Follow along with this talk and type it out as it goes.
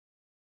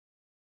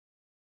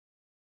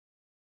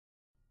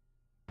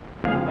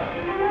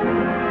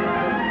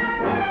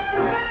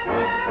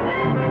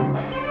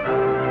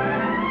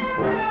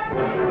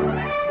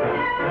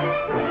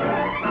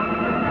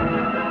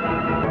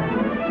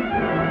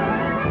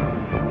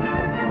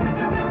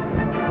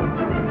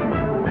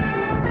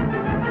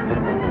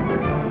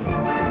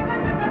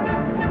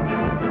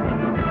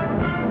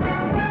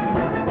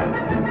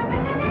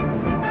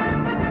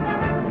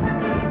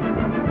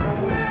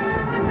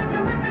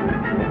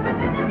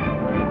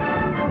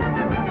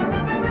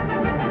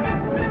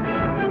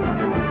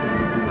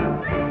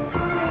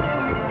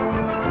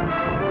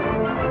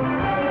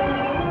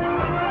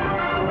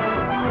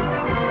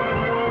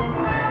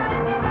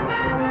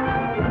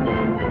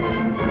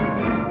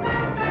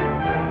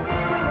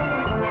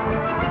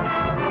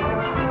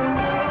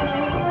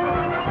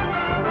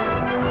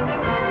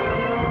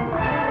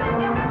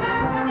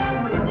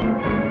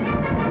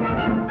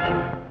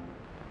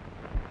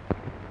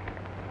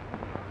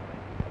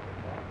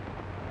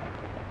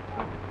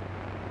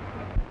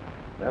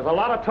There's a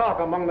lot of talk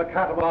among the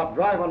cattle about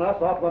driving us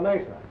off the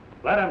mesa.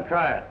 Let them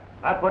try it.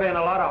 I put in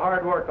a lot of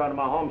hard work on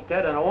my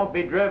homestead, and I won't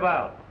be driven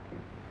out.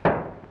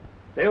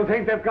 They'll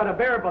think they've got a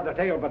bear by the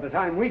tail by the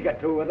time we get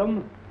through with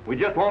them. We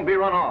just won't be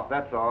run off,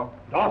 that's all.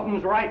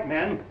 Dawson's right,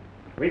 men.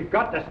 We've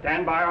got to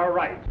stand by our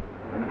rights.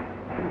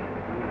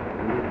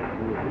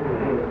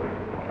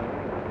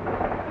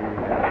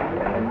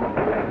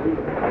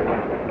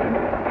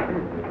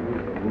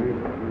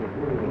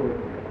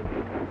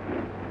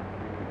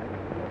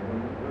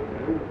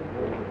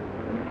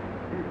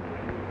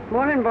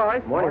 Morning,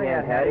 boys. Morning,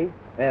 Aunt Hattie.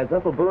 Has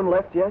Uncle Boone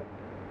left yet?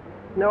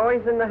 No,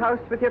 he's in the house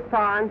with your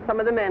pa and some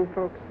of the men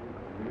folks.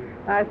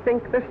 I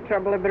think there's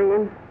trouble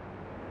a-brewing.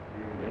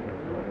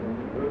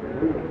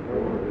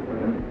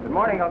 Good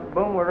morning, Uncle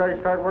Boone. We're ready to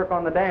start work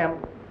on the dam.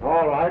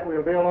 All right,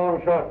 we'll be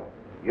along shortly.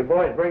 You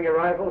boys bring your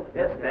rifles?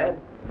 Yes, Dad.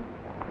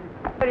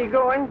 Where are you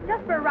going?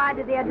 Just for a ride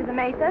to the edge of the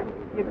mesa.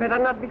 You better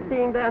not be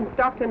seeing Dan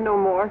Stockton no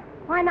more.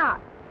 Why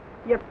not?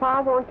 Your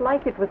pa won't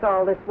like it with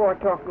all this war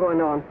talk going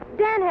on.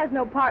 Dan has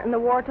no part in the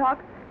war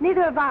talk.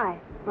 Neither have I.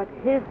 But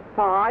his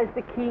pa is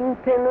the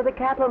kingpin of the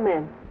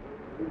cattlemen.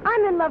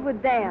 I'm in love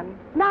with Dan,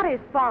 not his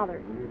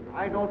father.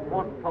 I don't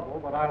want trouble,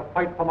 but I'll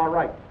fight for my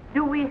rights.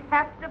 Do we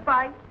have to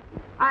fight?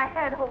 I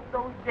had hoped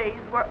those days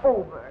were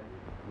over.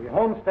 We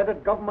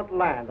homesteaded government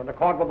land in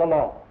accord with the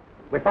law.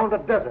 We found a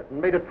desert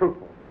and made it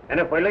fruitful. And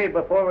if we leave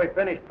before we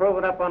finish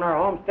proving up on our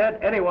homestead,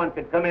 anyone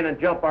could come in and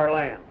jump our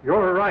land.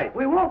 You're right.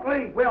 We won't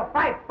leave. We'll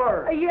fight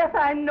first. Yes,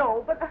 I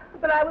know, but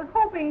I was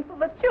hoping for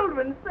the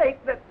children's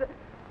sake that...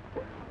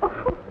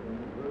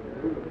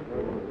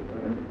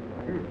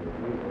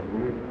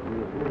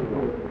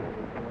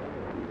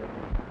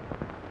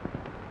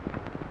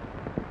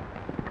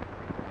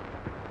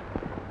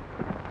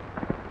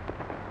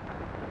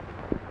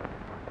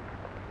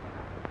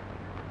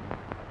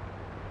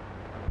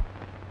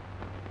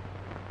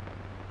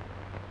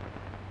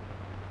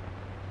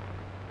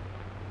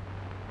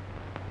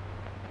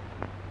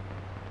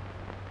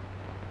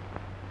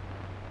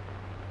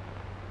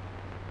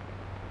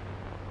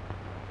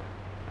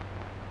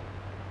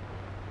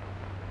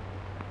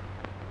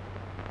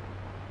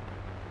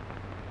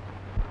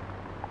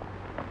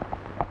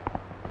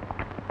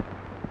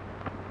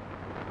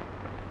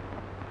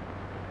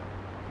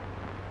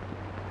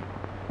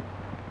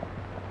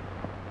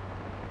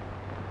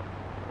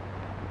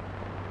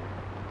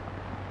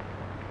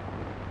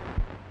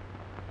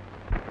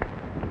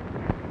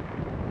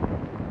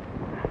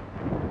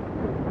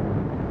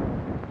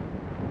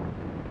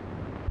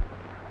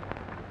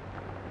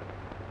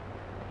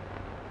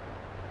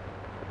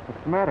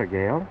 What's the matter,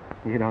 Gail?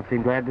 You don't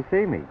seem glad to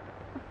see me.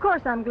 Of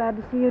course I'm glad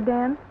to see you,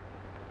 Dan.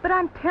 But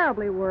I'm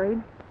terribly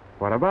worried.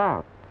 What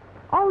about?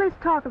 All this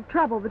talk of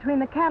trouble between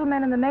the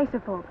cattlemen and the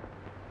mesa folks.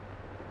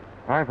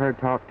 I've heard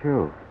talk,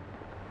 too.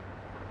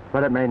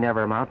 But it may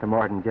never amount to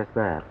more than just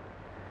that.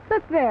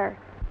 Look there.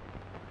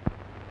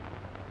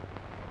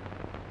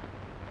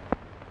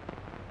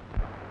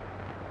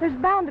 There's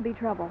bound to be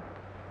trouble.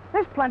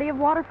 There's plenty of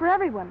water for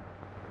everyone.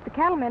 The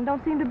cattlemen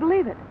don't seem to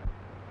believe it.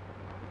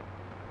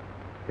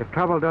 If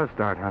trouble does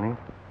start, honey,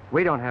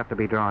 we don't have to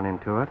be drawn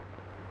into it.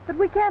 But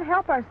we can't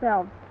help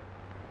ourselves.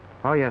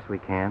 Oh, yes, we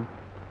can.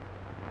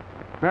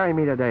 Marry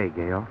me today,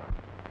 Gail.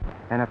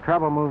 And if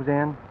trouble moves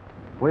in,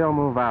 we'll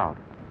move out.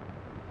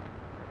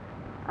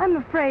 I'm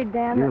afraid,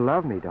 Dan, You that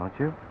love me, don't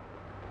you?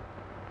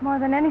 more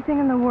than anything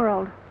in the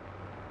world.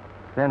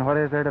 Then what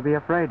is there to be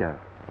afraid of?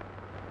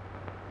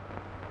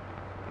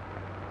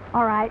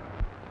 All right,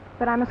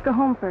 but I must go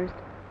home first.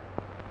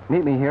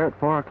 Meet me here at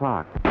 4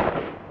 o'clock.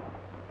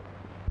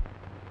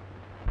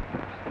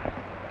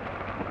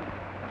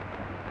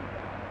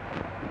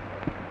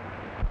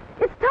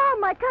 It's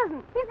Tom, my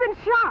cousin. He's been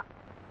shot.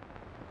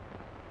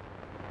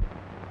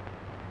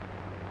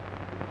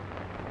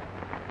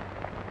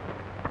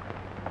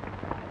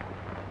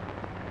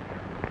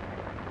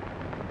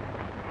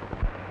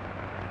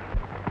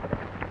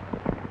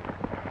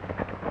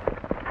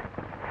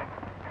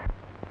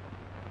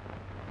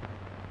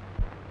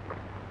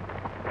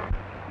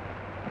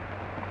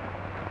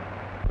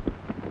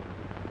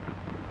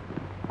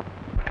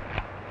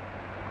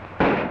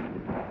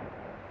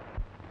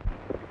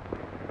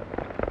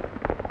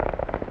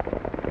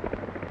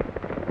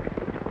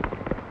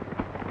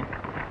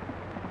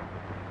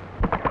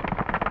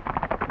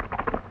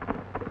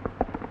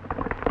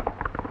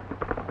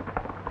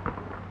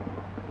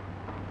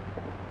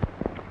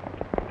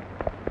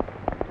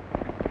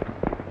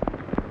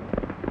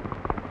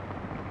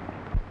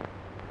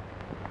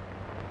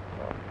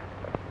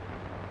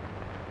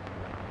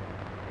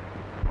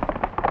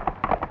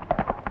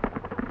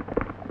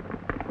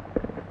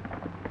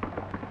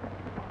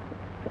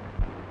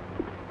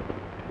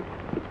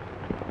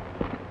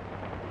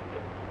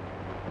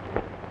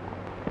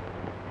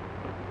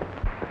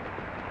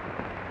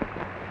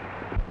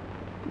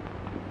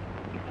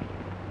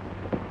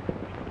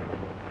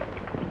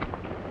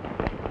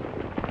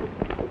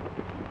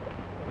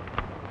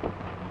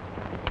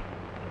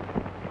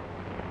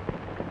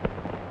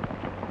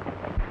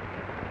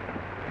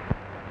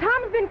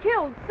 Tom's been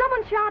killed.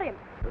 Someone shot him.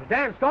 There's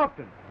Dan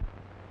Stockton.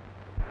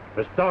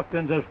 The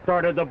Stocktons have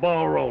started the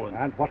ball rolling.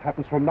 And what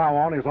happens from now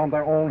on is on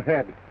their own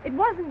head. It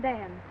wasn't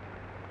Dan.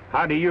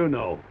 How do you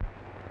know?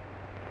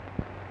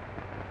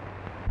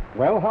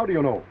 Well, how do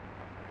you know?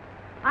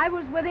 I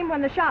was with him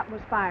when the shot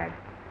was fired.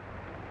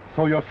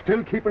 So you're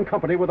still keeping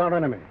company with our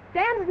enemy?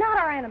 Dan's not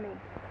our enemy.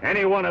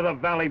 Any one of the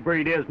Valley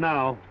breed is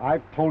now.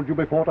 I've told you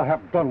before to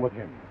have done with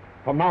him.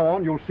 From now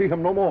on, you'll see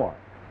him no more.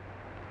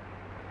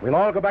 We'll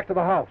all go back to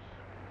the house.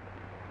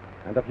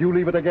 And if you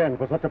leave it again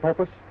for such a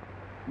purpose,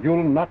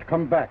 you'll not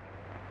come back.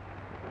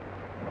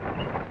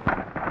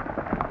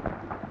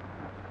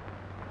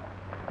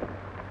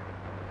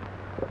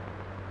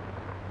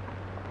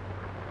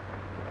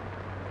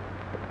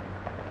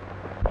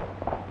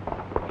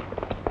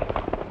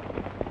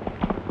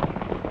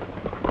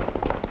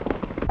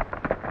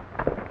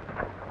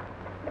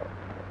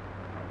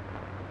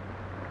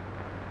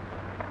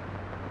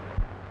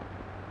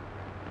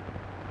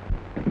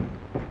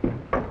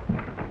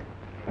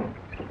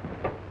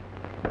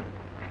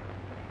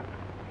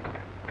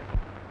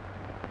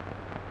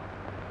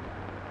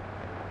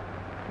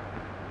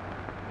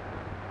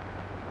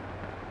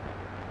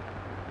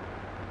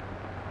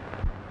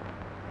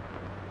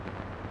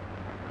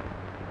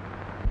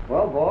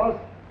 Well, boss,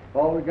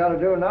 all we got to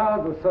do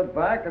now is to sit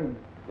back and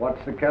watch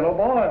the kettle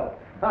boil.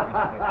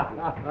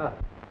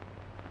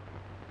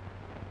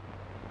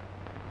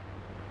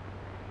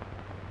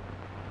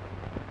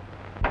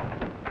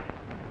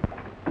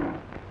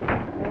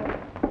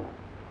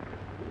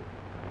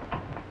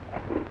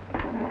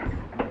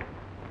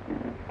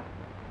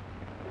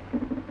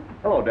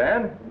 Hello,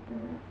 Dan.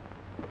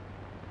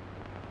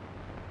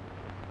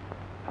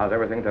 How's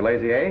everything at the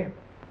Lazy A?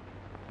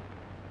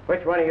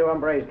 Which one of you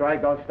hombres dry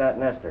gulched that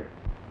nester?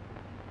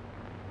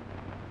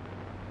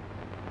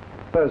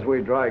 Says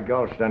we dry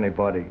gulched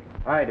anybody.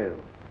 I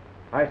do.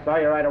 I saw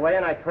you right away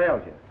and I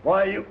trailed you.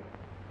 Why, you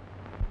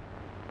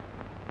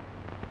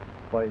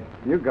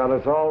got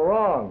us all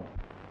wrong.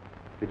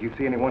 Did you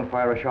see anyone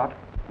fire a shot?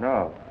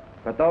 No,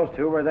 but those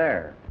two were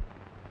there.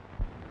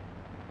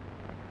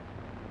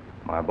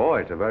 My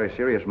boy, it's a very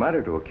serious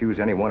matter to accuse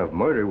anyone of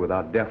murder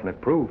without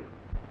definite proof.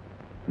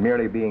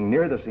 Merely being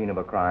near the scene of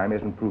a crime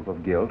isn't proof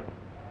of guilt,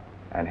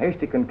 and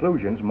hasty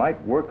conclusions might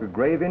work a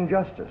grave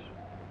injustice.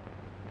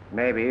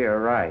 Maybe you're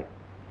right.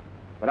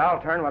 But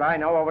I'll turn what I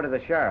know over to the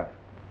sheriff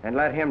and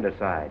let him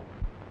decide.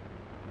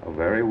 A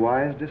very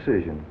wise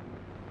decision.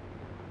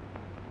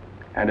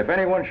 And if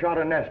anyone shot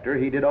a nester,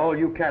 he did all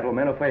you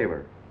cattlemen a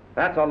favor.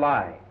 That's a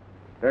lie.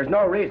 There's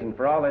no reason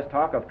for all this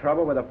talk of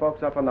trouble with the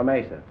folks up on the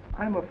mesa.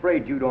 I'm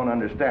afraid you don't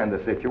understand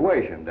the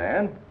situation,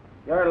 Dan.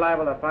 You're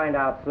liable to find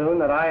out soon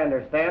that I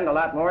understand a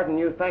lot more than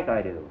you think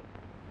I do.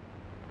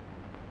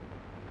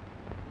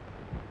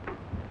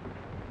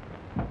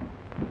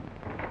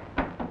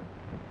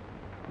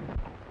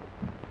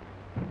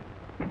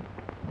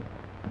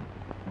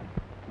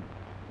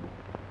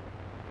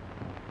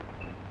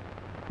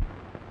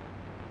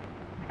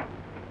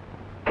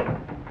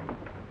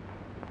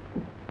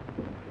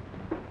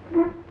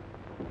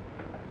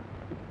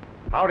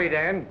 Howdy,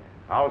 Dan.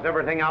 How's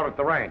everything out at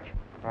the ranch?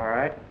 All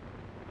right.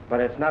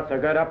 But it's not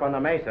so good up on the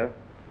mesa.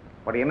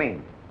 What do you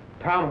mean?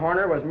 Tom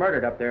Horner was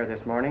murdered up there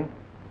this morning.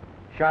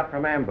 Shot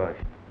from ambush.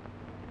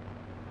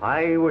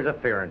 I was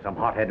a-fearing some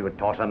hothead would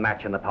toss a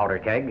match in the powder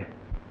keg.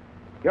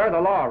 You're the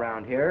law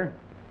around here.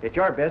 It's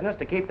your business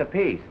to keep the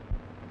peace.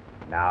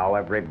 Now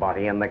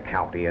everybody in the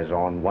county is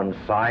on one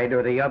side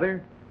or the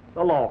other.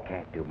 The law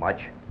can't do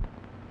much.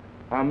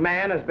 A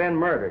man has been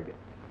murdered.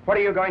 What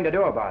are you going to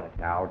do about it?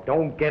 Now,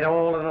 don't get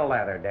all in a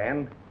lather,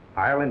 Dan.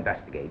 I'll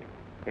investigate.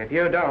 If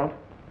you don't,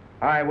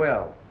 I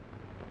will.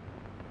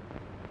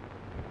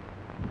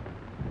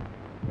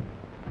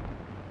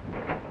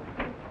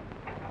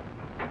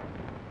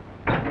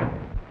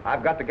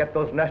 I've got to get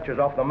those nesters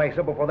off the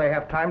mesa before they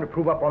have time to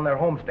prove up on their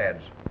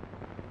homesteads.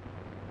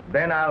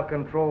 Then I'll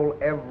control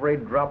every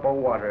drop of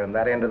water in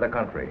that end of the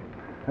country.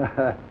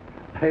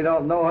 They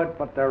don't know it,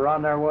 but they're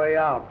on their way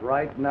out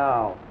right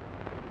now.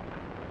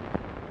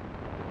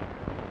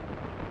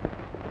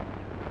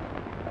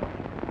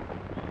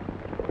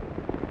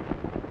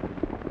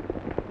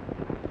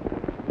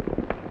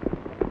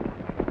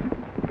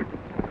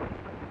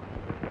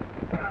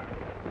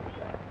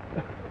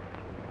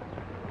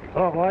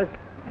 Hello, boys.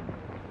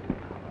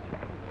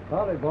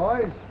 Howdy,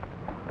 boys.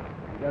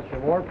 Got your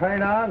war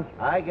paint on?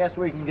 I guess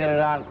we can get it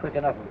on quick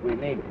enough if we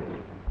need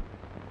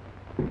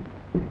to.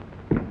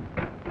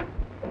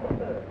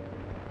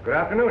 Good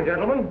afternoon,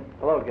 gentlemen.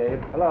 Hello,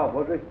 Gabe. Hello,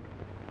 Woodley.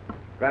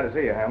 Glad to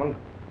see you, Hammond.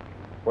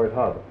 Where's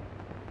Hub?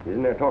 He's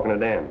in there talking to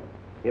Dan.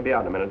 He'll be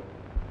out in a minute.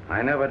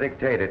 I never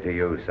dictated to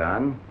you,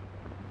 son.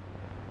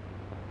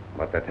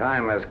 But the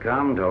time has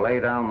come to lay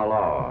down the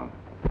law.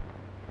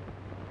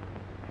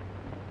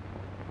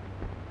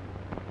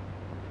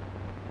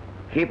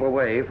 Keep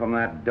away from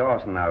that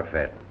Dawson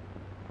outfit.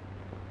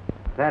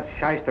 That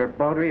shyster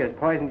Beaudry has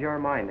poisoned your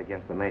mind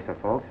against the Mesa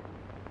folks.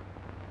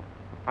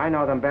 I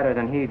know them better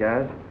than he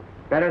does,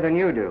 better than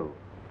you do.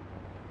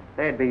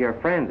 They'd be your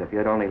friends if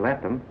you'd only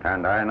let them.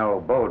 And I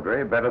know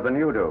Beaudry better than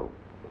you do.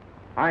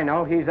 I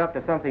know he's up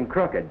to something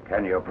crooked.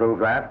 Can you prove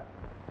that?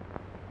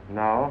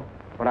 No,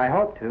 but I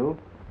hope to.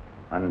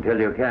 Until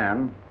you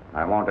can,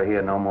 I want to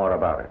hear no more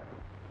about it.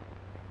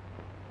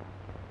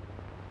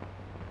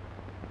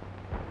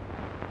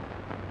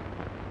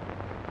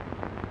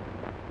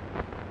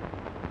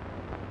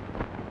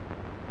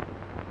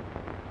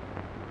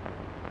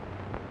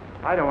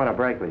 I don't want to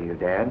break with you,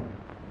 Dad.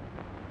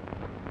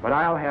 But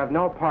I'll have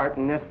no part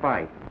in this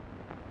fight.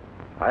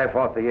 I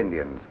fought the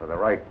Indians for the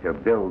right to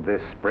build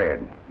this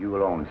spread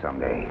you'll own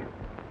someday.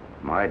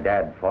 My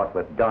dad fought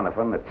with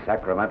Donovan at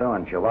Sacramento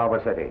and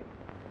Chihuahua City.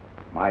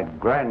 My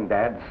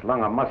granddad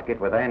slung a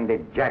musket with Andy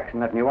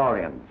Jackson at New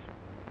Orleans.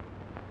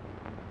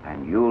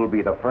 And you'll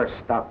be the first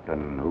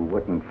Stockton who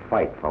wouldn't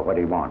fight for what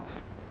he wants.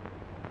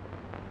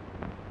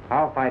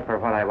 I'll fight for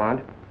what I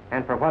want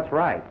and for what's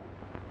right.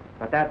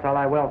 But that's all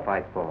I will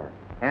fight for.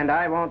 And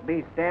I won't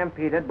be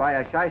stampeded by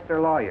a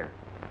shyster lawyer.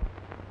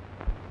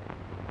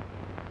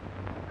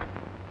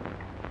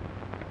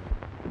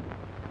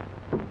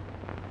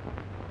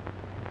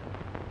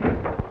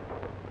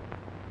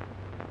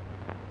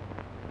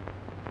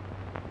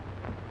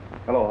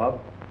 Hello,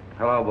 Hub.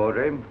 Hello,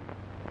 Beaudry.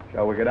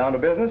 Shall we get down to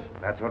business?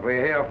 That's what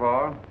we're here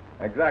for.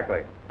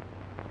 Exactly.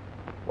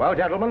 Well,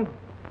 gentlemen,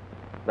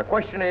 the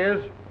question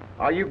is,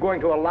 are you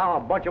going to allow a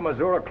bunch of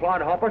Missouri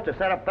clodhoppers to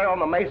set up there on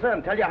the mesa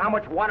and tell you how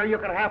much water you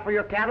can have for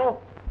your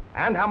cattle?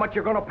 And how much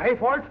you're going to pay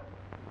for it?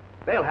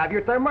 They'll have you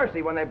at their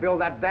mercy when they build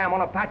that dam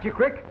on Apache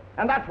Creek,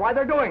 and that's why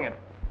they're doing it.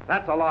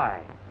 That's a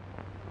lie.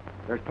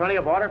 There's plenty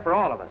of water for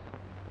all of us.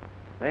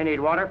 They need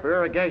water for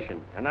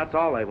irrigation, and that's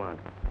all they want.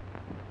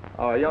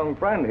 Our young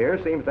friend here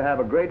seems to have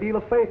a great deal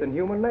of faith in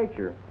human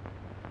nature.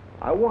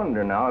 I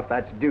wonder now if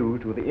that's due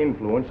to the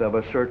influence of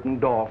a certain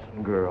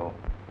Dawson girl.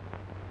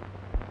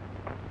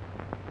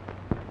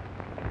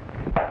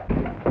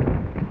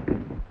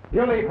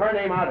 You leave her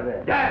name out of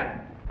this.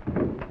 Dad!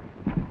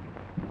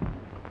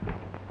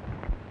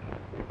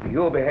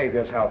 You'll behave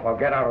yourself or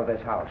get out of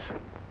this house.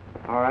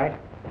 All right.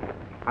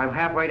 I'm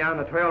halfway down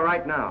the trail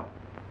right now.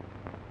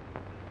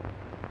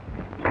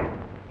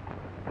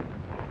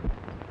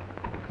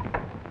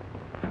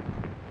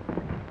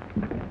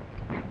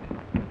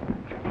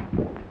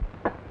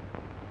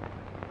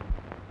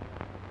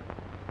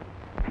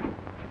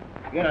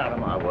 Get out of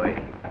my way.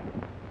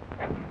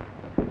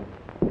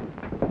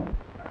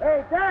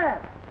 Hey,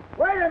 Dad!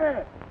 Wait a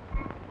minute!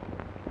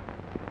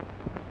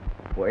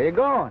 Where you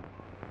going?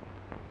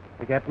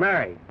 To get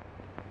married.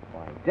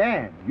 Why,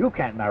 Dan, you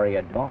can't marry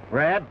a dog.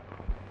 Red,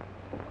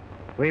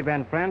 we've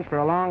been friends for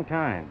a long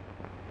time.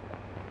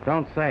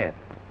 Don't say it.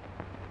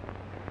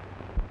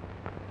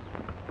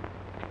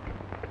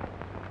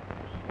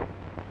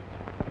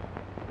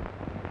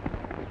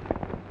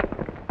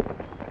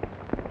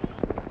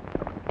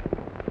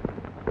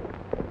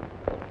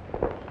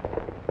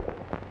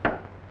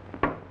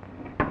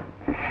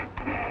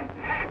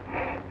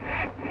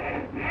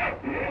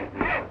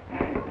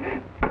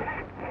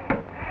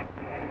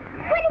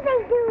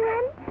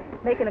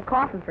 Making a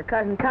coffin for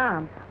Cousin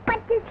Tom.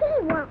 What does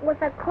he want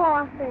with a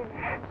coffin?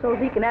 So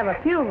he can have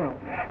a funeral.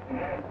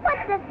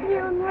 What's a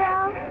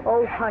funeral?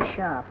 Oh, hush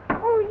up.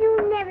 Oh,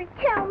 you never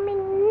tell me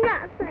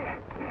nothing.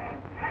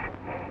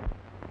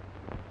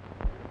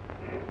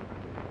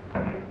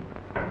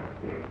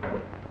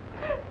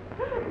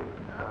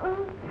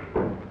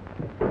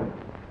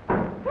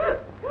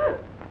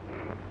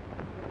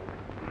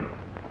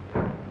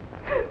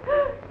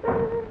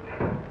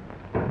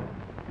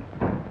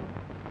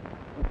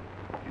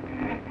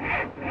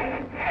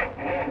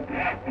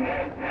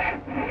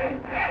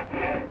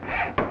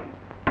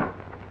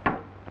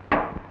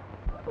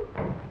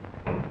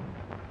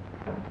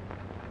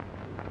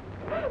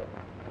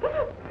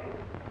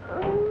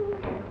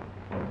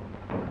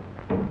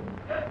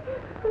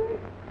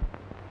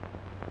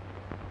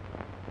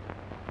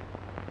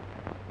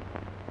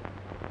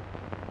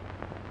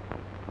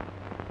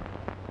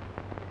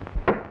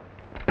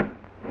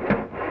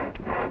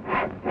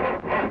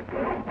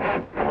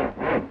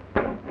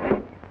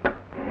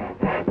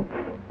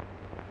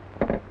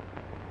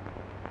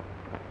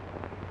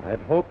 I'd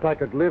hoped I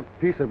could live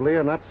peaceably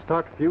and not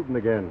start feuding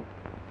again.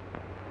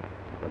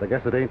 But I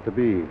guess it ain't to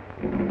be.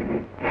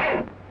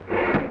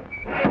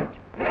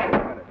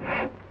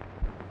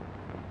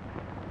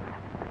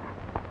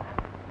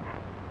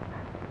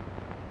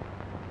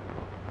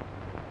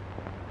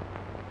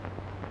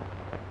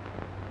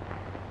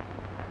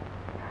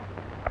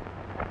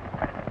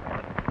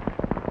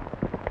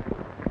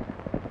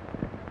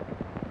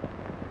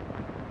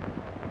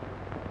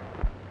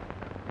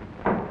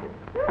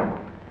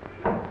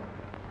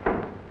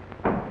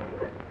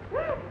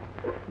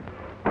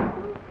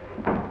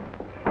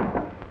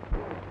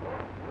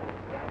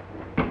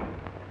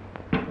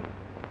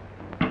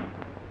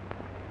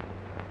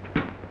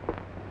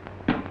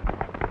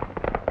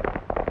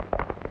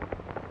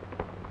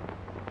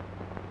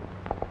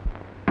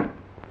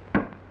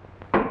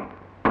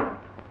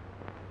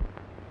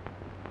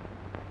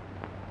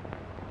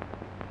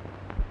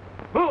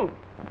 Who?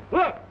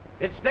 Look,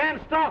 it's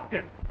Dan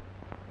Stockton.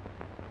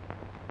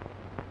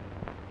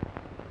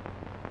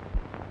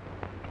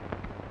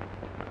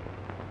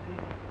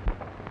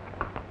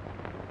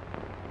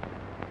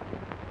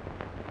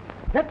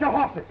 Get your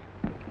horses.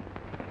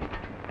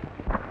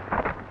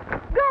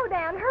 Go,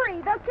 Dan,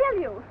 hurry. They'll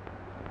kill you.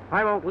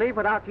 I won't leave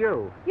without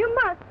you. You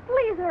must.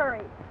 Please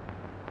hurry.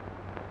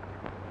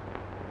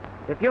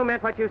 If you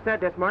meant what you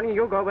said this morning,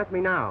 you'll go with me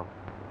now.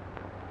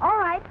 All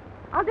right.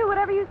 I'll do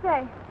whatever you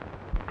say.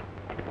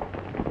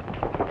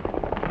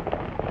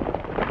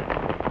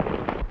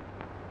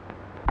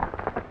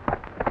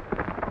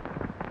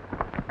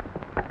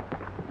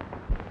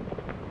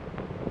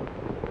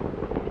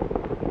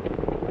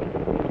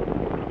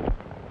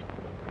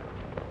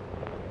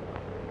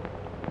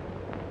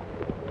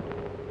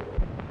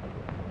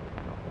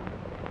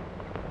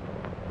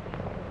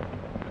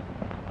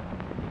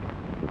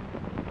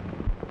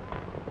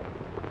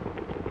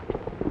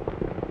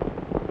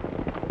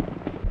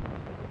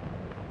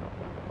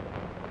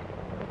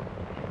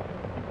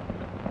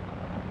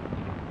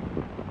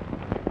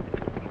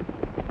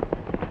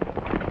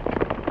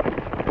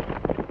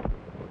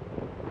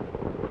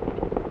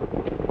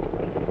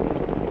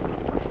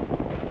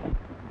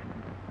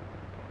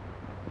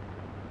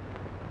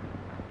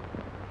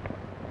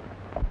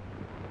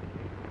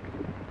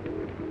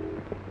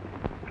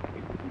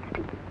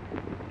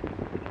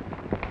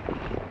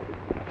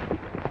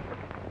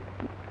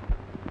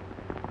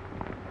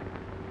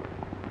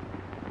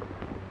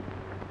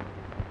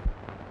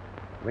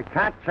 We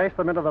can't chase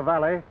them into the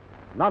valley.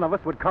 None of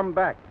us would come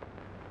back.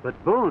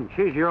 But, Boone,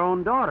 she's your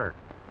own daughter.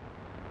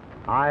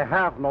 I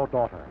have no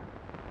daughter.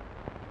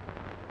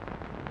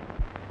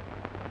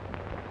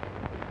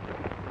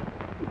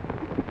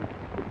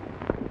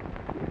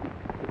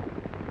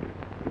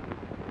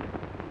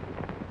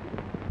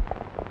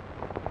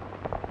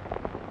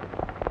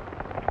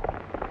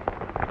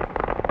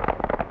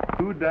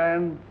 You,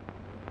 Dan,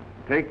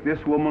 take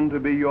this woman to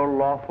be your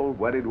lawful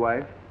wedded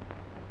wife?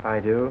 I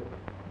do.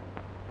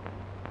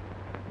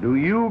 Do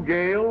you,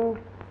 Gail,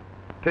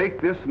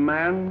 take this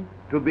man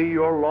to be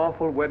your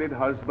lawful wedded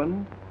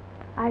husband?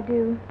 I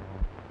do.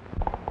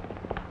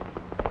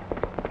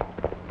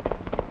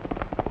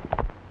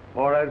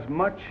 For as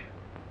much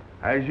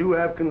as you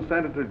have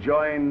consented to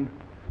join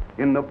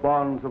in the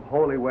bonds of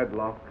holy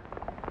wedlock,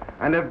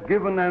 and have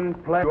given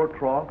and pledged your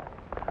troth,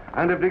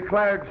 and have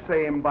declared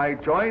same by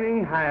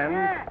joining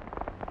hands,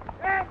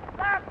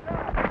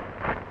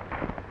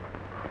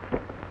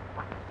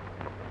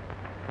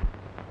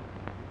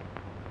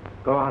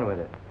 Go on with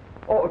it.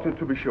 oh,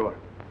 to be sure,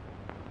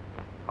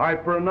 I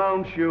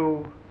pronounce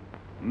you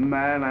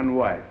man and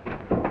wife.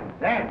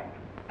 Dan!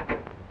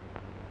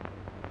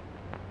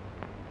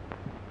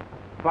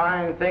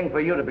 Fine thing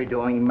for you to be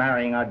doing,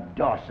 marrying a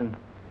Dawson.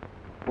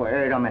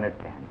 Wait a minute,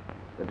 Dan.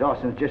 The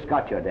Dawsons just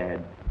got your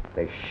dad.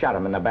 They shot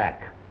him in the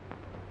back.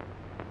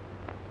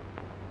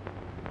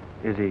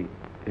 Is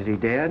he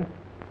dead?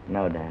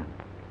 No, Dan.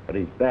 But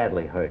he's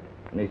badly hurt,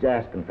 and he's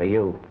asking for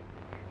you.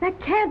 That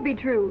can't be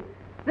true.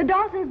 The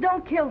Dawsons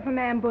don't kill from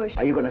ambush.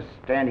 Are you going to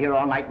stand here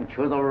all night and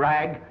chew the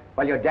rag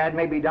while your dad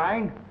may be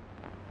dying?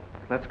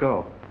 Let's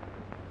go.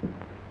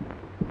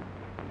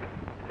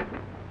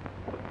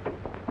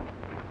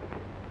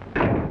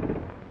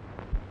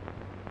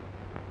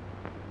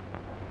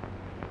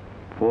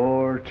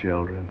 Poor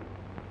children.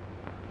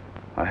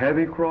 A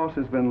heavy cross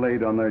has been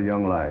laid on their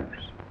young lives.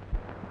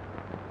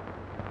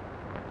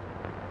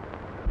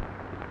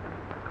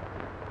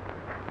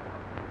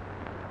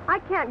 I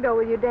can't go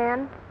with you,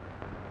 Dan.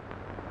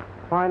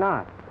 Why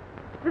not?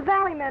 The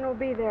Valley men will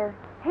be there,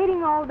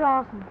 hating all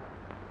Dawsons.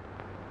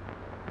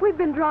 We've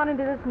been drawn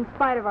into this in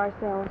spite of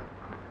ourselves.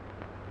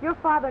 Your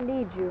father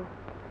needs you.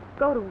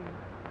 Go to him.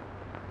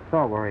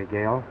 Don't worry,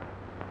 Gail.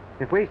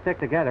 If we stick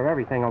together,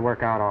 everything will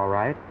work out all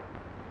right.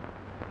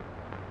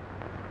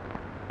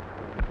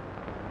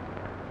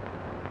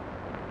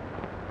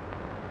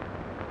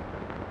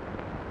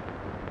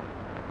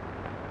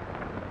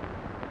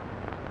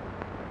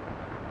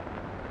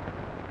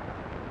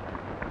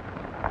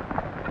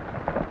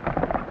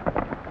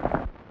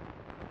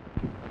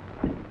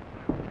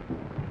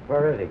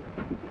 Where is he?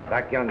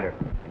 Back yonder,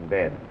 in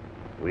bed.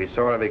 We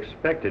sort of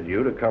expected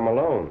you to come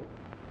alone.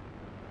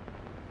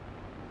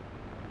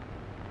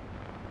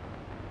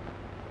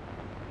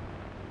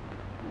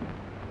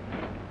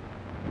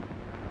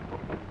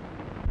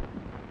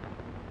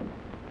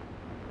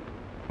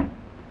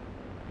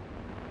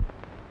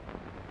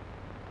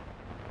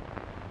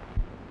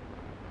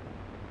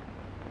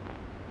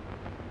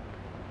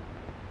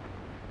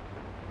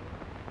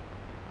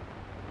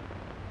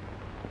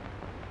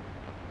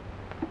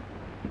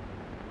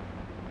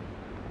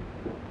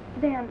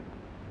 Dan,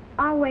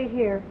 I'll wait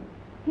here.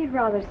 He'd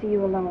rather see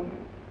you alone.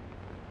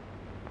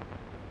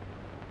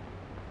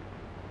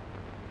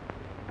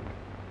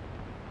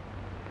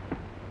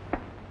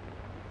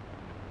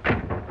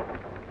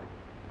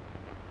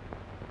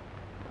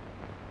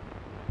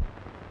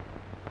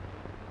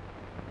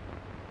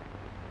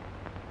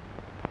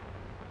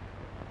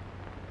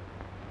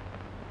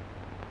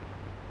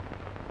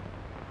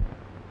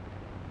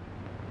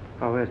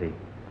 How is he?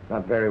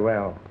 Not very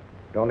well.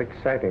 Don't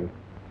excite him.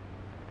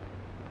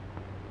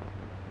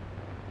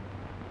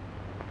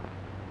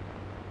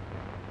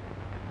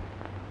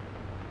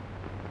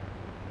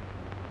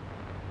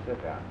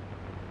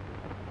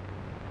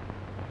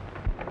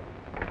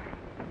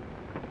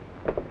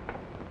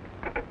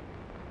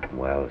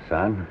 Well,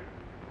 son,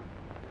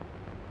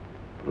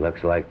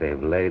 looks like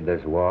they've laid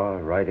this war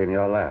right in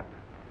your lap.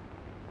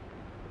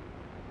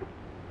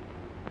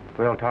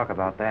 We'll talk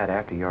about that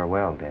after you're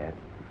well, Dad.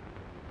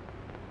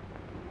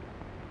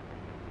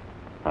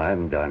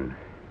 I'm done.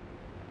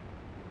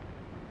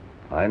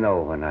 I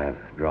know when I've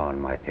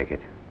drawn my ticket.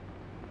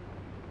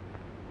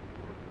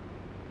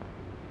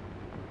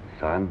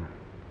 Son,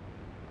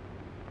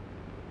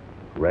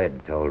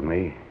 Red told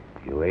me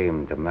you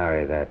aim to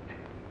marry that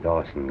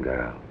Dawson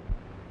girl.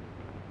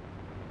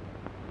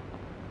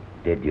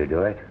 Did you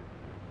do it?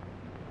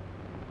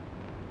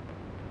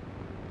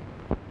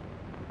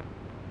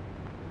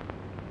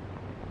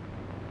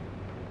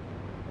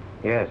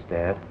 Yes,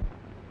 Dad.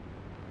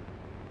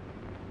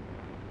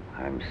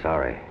 I'm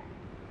sorry.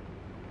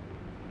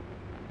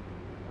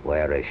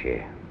 Where is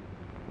she?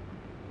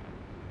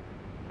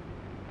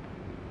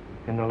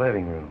 In the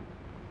living room.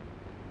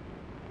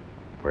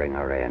 Bring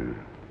her in.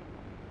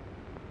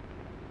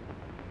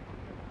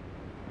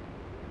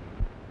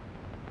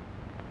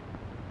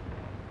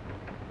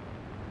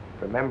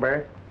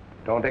 Remember,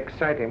 don't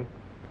excite him.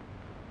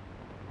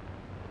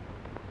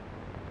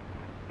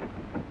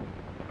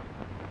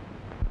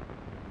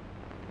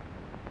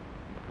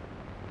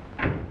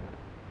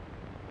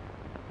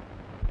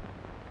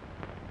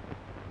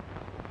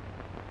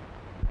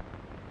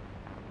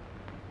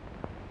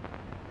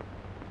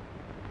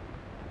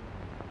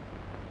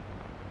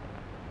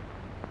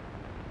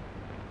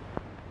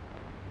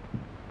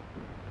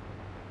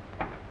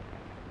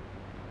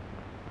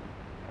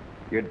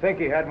 You'd think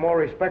he had more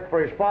respect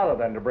for his father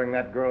than to bring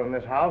that girl in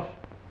this house.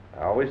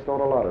 I always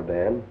thought a lot of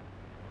Dan.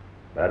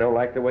 But I don't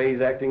like the way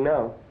he's acting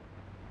now.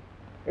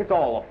 It's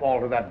all the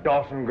fault of that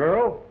Dawson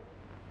girl.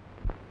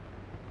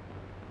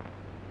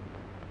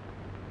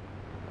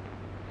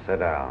 Sit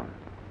down.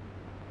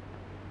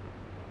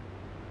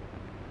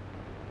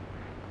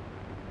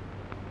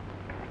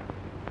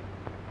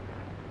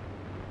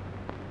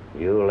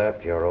 You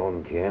left your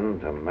own kin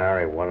to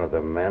marry one of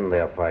the men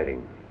they're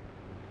fighting.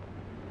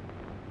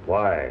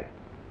 Why?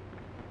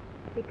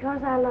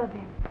 Because I love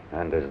him.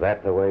 And is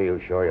that the way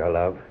you show your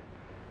love?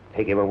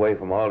 Take him away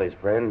from all his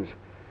friends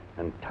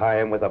and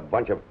tie him with a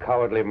bunch of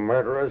cowardly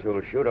murderers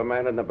who'll shoot a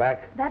man in the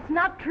back? That's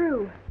not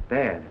true.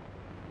 Dad,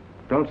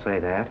 don't say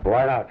that.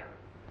 Why not?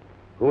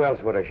 Who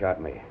else would have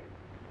shot me?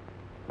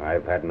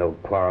 I've had no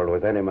quarrel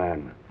with any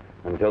man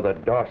until the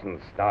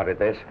Dawsons started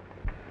this.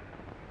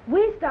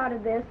 We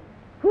started this.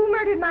 Who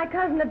murdered my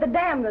cousin at the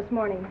dam this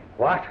morning?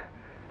 What?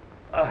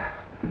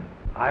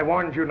 I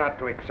warned you not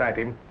to excite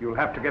him. You'll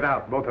have to get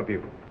out, both of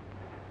you.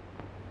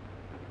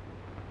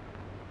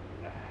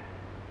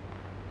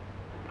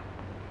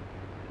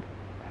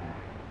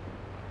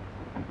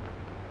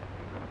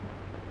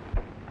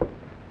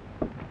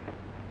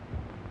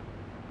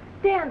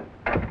 Dan,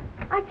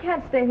 I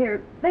can't stay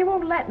here. They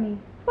won't let me.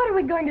 What are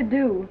we going to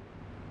do?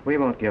 We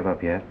won't give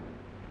up yet.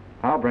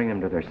 I'll bring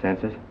them to their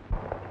senses.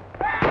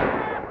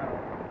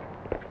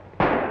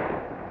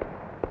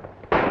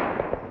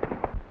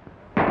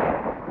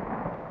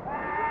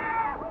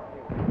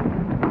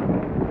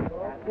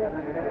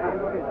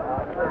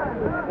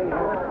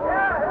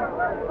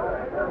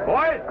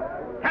 Boys,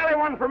 tally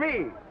one for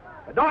me.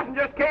 The Dawson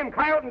just came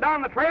coyoting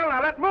down the trail and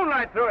I let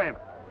moonlight through him.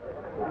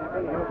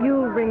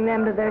 You'll bring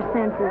them to their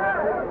senses.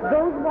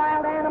 Those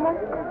wild animals?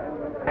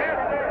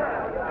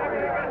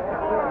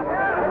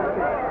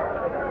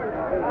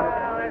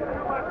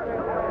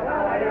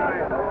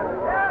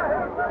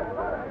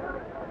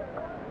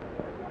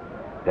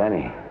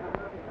 Danny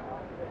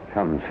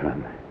comes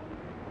from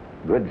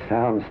good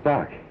sound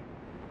stock.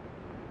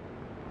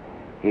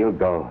 He'll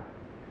go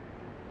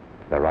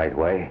the right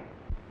way.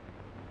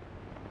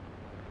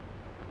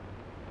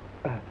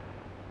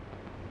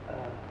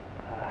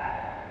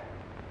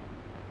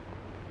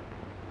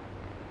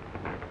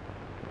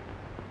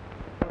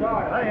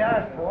 They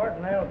asked for it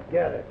and they'll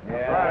get it.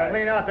 Yeah. All right,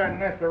 lean out there and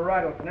nest a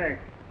rattlesnake.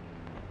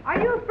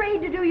 Are you afraid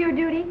to do your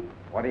duty?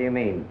 What do you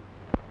mean?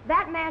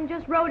 That man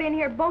just rode in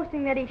here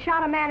boasting that he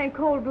shot a man in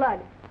cold blood.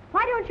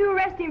 Why don't you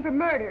arrest him for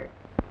murder?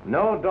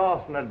 No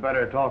Dawson had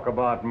better talk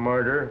about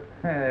murder.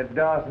 The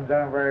Dawsons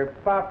aren't very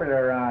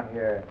popular around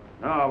here.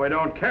 No, we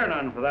don't care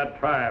none for that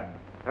tribe.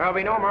 There'll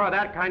be no more of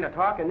that kind of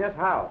talk in this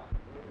house.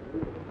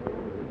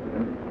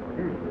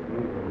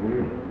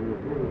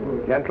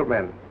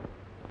 Gentlemen,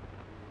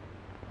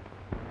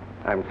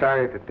 I'm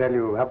sorry to tell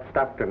you Hup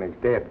Stockton is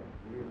dead.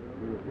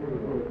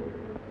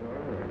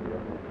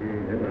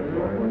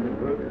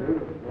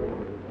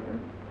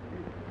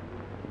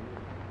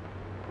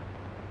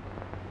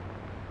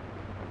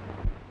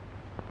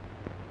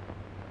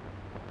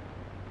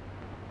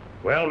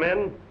 Well,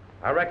 men,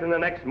 I reckon the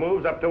next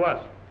move's up to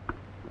us.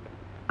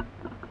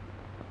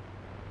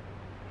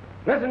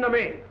 Listen to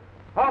me,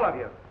 all of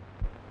you.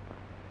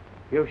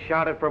 You've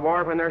shouted for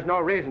war when there's no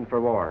reason for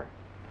war.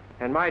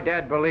 And my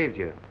dad believed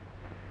you.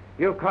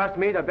 You've cost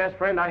me the best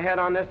friend I had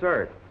on this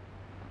earth.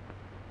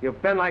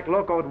 You've been like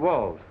locoed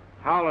wolves,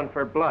 howling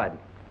for blood,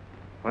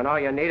 when all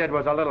you needed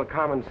was a little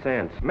common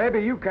sense.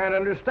 Maybe you can't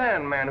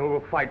understand men who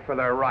will fight for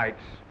their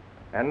rights.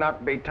 and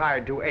not be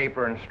tied to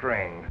apron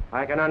string.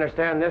 I can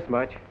understand this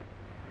much.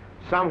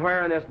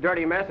 Somewhere in this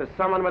dirty mess is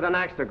someone with an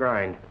axe to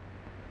grind.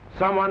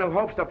 Someone who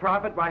hopes to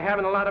profit by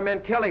having a lot of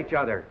men kill each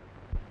other.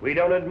 We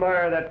don't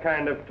admire that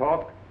kind of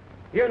talk.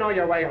 You know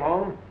your way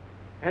home.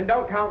 And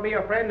don't count me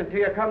a friend until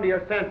you come to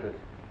your senses.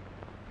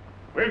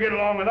 We'll get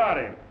along without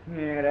him.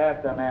 Yeah,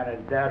 that's the man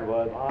his dad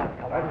was.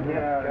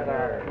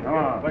 Come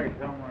on. Play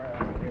somewhere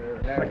out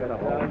here.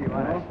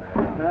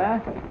 Huh?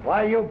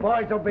 Why, you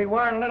boys will be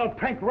wearing little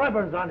pink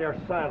ribbons on your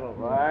saddles.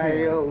 Why,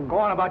 you... Go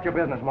on about your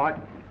business, Mart.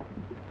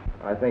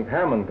 I think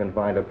Hammond can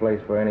find a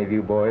place for any of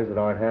you boys that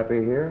aren't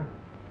happy here.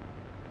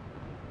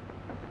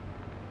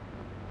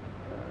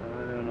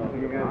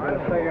 You guys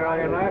figure on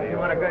your life, you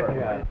want a good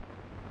job.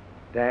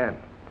 Dan,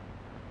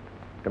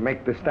 to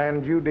make the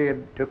stand you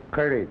did took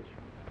courage.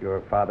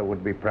 Your father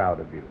would be proud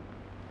of you.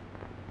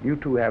 You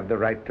two have the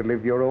right to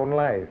live your own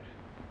lives.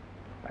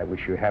 I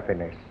wish you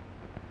happiness.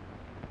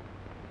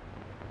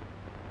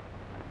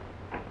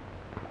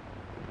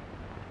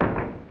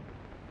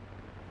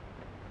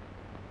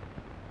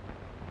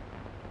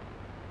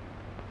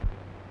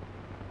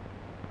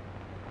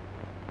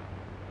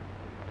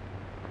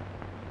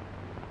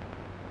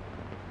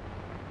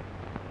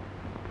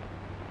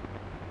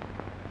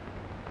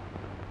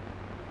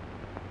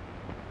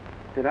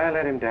 Did I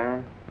let him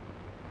down?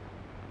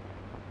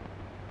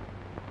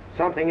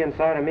 Something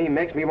inside of me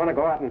makes me want to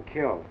go out and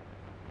kill.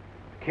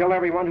 Kill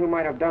everyone who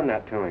might have done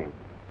that to him.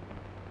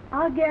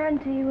 I'll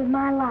guarantee you with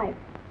my life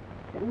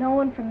that no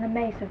one from the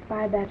Mesa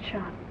fired that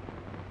shot.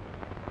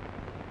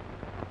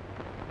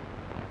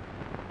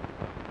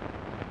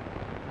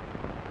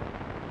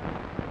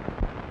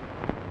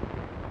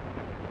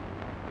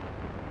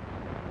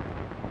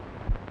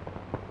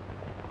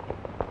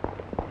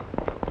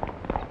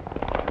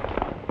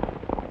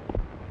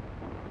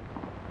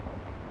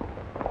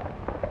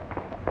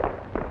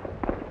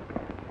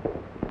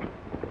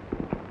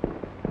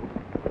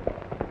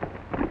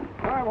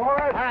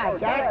 Hi,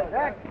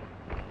 Jack.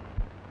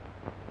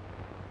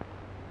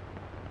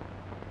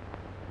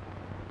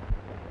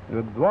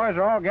 The boys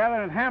are all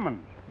gathered at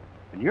Hammond's,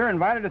 and you're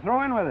invited to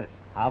throw in with us.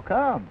 How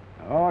come?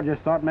 Oh,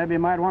 just thought maybe you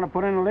might want to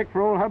put in a lick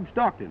for old Hub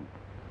Stockton.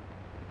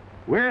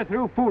 We're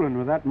through fooling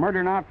with that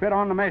murdering outfit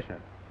on the Mesa.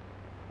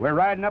 We're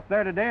riding up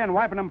there today and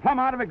wiping them plumb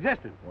out of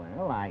existence.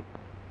 Well,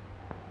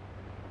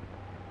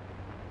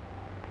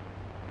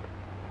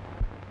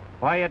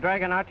 Why are you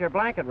dragging out your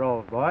blanket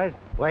rolls, boys?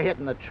 We're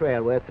hitting the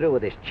trail. We're through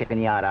with this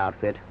chicken yard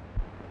outfit.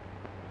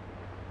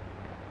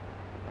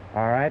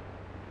 All right.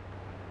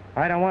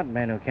 I don't want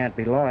men who can't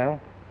be loyal.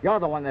 You're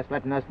the one that's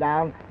letting us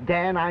down.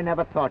 Dan, I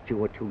never thought you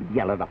were too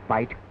yellow to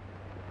fight.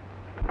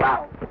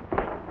 I'm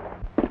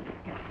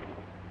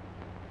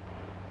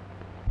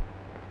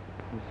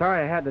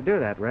sorry I had to do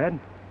that, Red.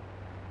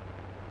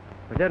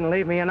 It didn't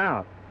leave me an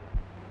out.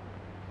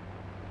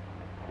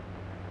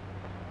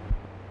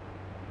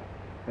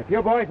 If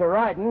you boys are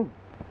riding,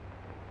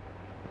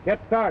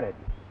 get started.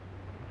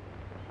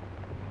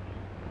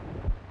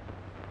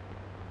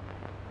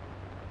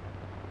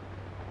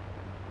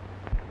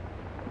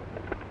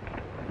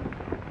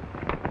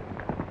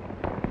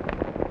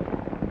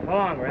 So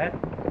long, Red.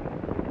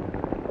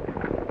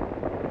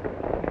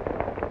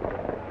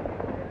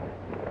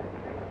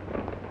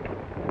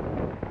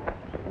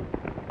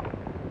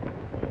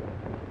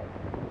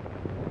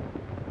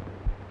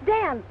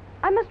 Dan,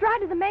 I must ride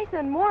to the Mesa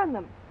and warn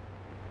them.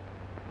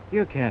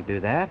 You can't do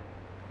that.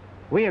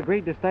 We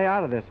agreed to stay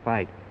out of this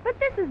fight. But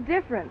this is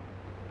different.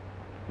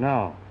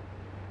 No.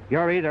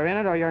 You're either in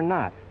it or you're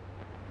not.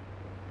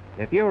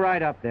 If you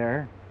ride up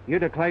there, you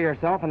declare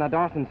yourself on the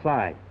Dawson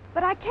side.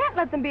 But I can't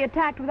let them be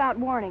attacked without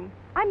warning.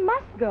 I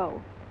must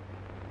go.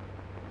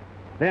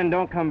 Then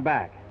don't come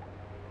back.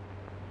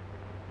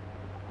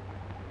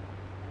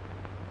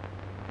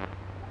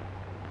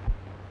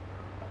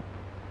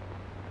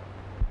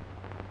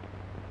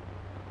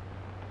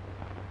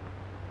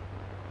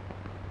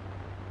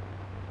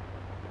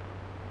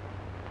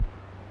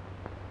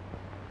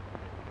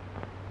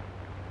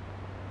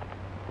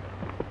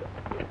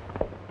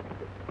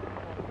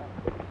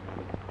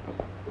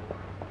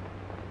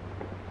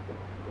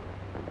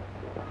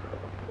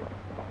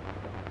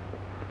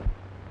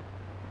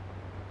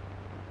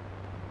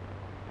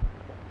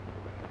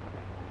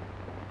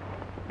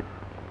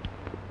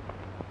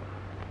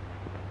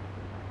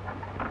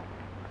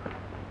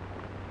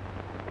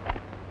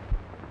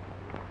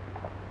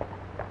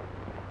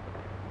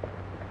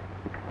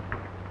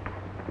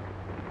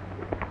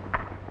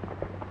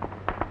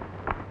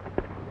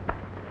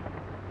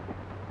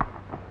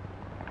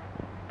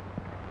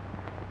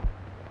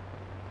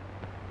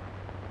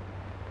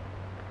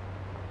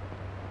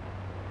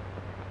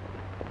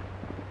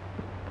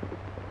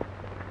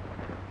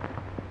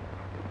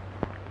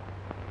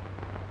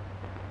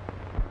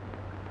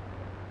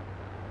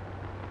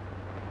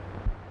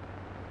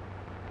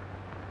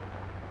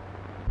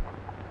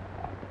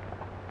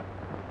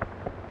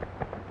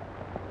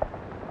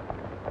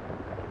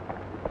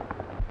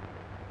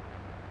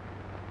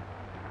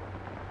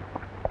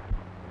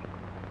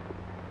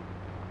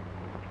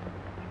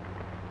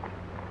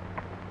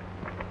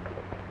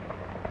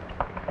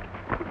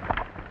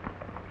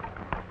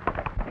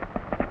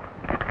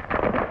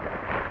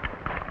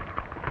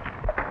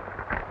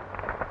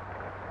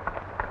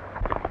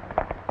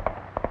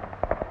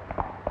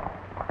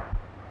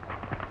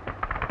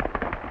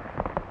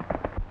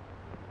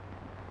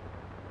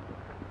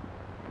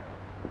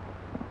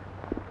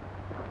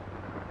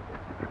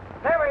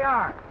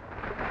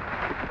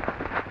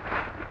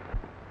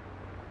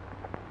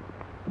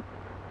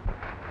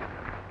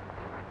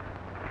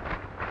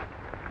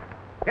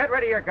 Get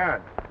rid of your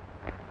gun.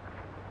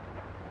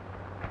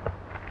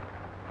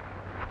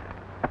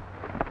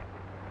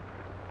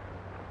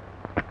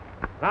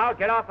 Now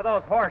get off of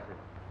those horses.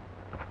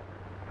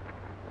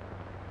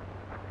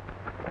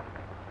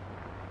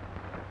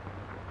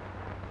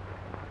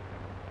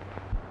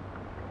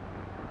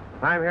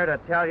 I'm here to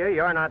tell you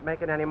you're not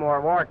making any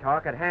more war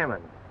talk at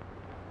Hammond.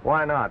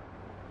 Why not?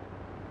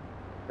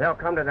 They'll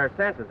come to their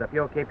senses if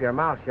you'll keep your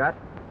mouth shut.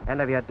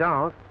 And if you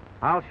don't,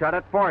 I'll shut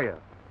it for you.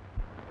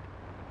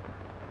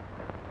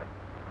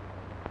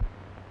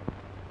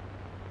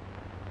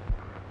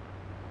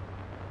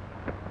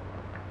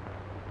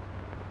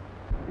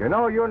 You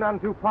know you're none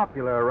too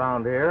popular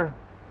around here,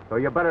 so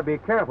you better be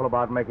careful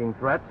about making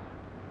threats.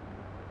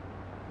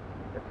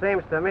 It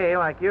seems to me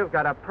like you've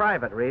got a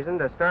private reason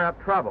to stir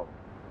up trouble.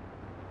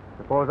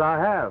 Suppose I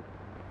have.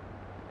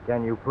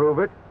 Can you prove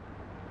it?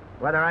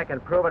 Whether I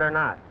can prove it or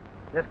not,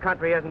 this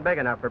country isn't big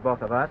enough for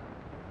both of us,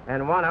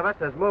 and one of us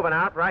is moving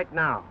out right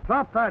now.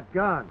 Drop that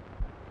gun.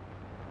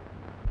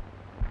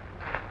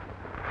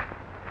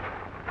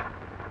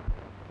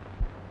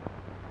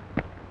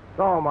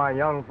 So, my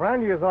young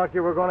friend, you thought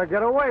you were going to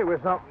get away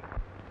with something.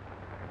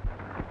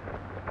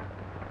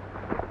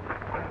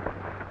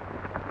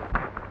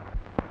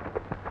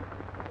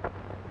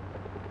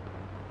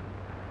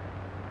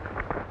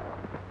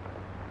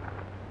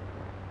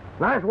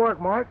 Nice work,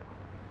 Mark.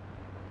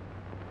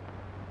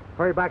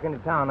 Hurry back into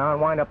town now and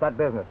wind up that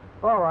business.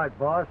 All right,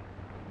 boss.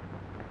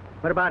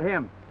 What about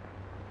him?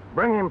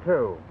 Bring him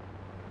too.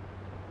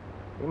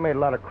 He made a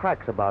lot of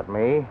cracks about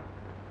me.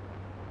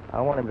 I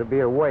want him to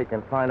be awake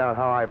and find out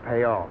how I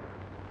pay off.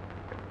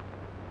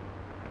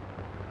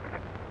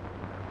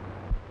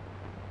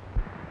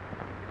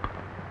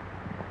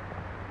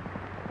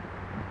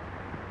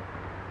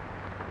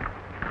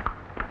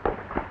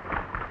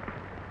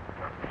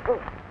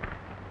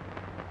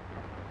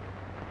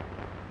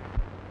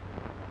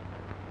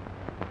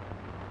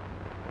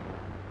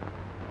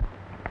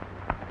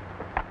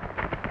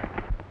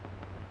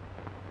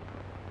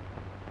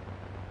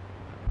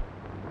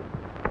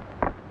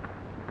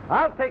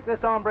 I'll take this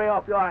hombre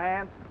off your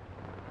hands.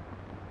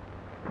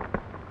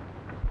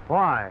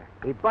 Why?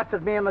 He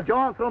busted me in the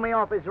jaw and threw me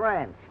off his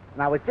ranch.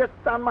 And I was just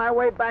on my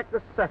way back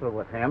to settle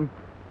with him.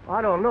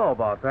 I don't know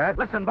about that.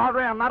 Listen,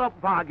 Baldry, I'm not up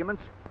for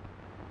arguments.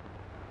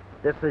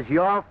 This is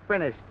your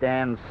finish,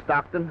 Dan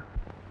Stockton.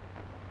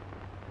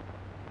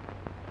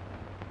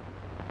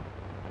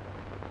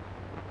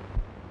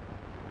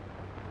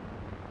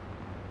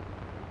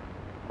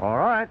 All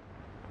right.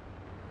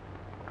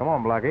 Come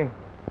on, Blackie.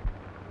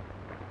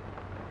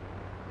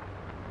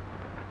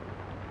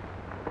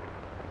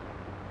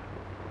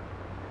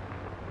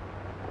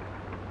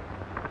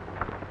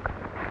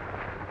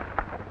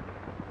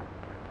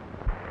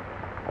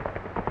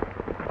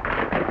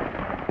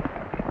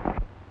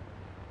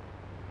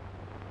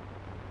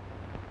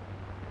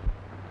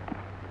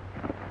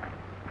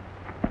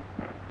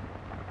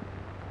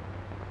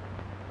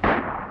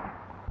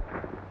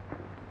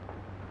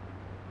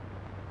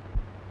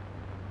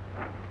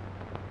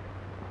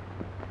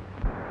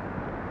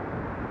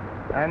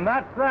 And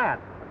that's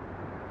that.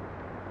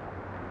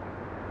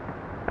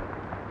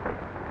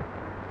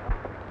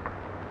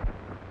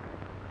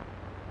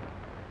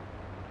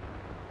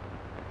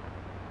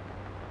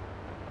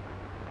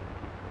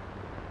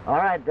 All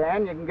right,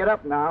 Dan, you can get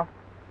up now.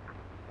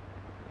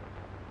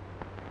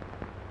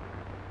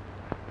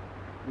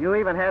 You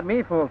even had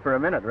me fooled for a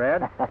minute,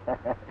 Red.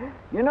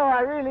 You know,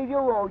 I really do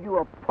owe you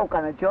a poke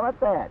on the jaw at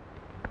that.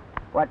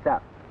 What's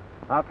up?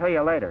 I'll tell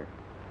you later.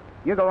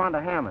 You go on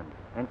to Hammond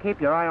and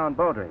keep your eye on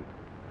Beaudry.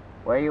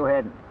 Where you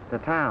heading? To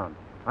town.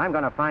 I'm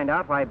going to find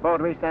out why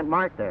Beaudry sent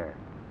Mark there.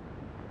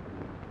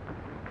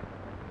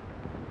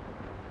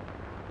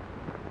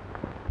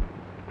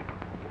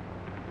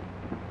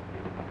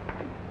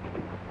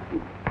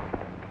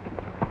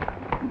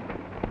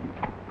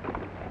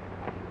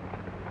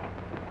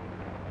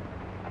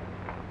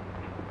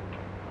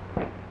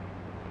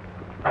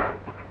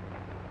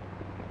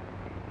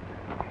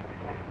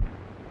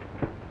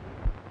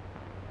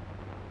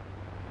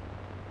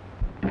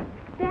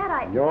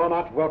 You're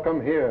not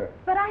welcome here.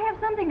 But I have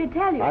something to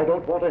tell you. I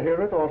don't want to hear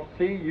it or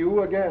see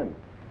you again.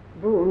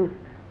 Boone,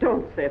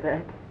 don't say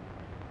that.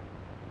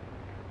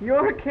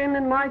 Your kin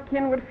and my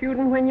kin were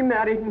feuding when you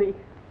married me,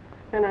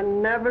 and I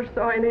never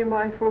saw any of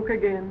my folk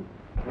again.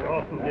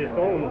 Mighty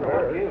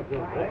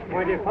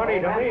funny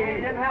to me.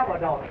 He didn't have a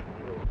daughter.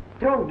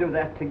 Don't do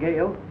that to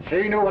Gail.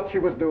 She knew what she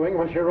was doing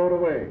when she rode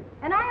away.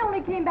 And I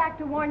only came back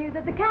to warn you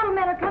that the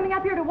cattlemen are coming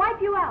up here to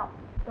wipe you out.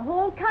 The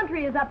whole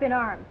country is up in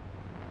arms.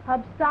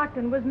 Hub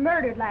Stockton was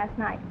murdered last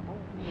night.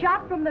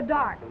 Shot from the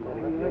dark.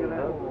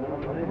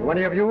 Do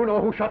any of you know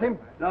who shot him?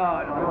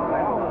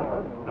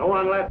 No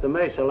one left the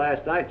mesa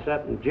last night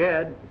except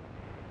Jed.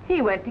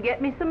 He went to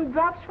get me some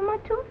drops for my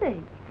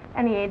toothache,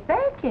 and he ain't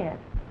back yet.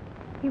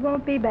 He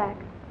won't be back.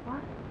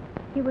 What?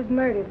 He was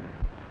murdered.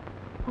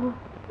 Oh,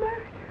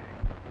 murder.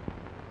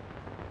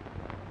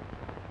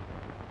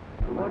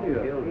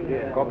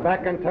 Go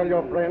back and tell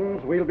your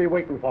friends we'll be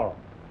waiting for them.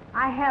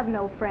 I have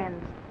no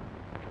friends.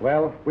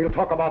 Well, we'll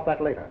talk about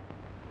that later.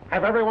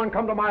 Have everyone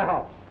come to my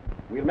house.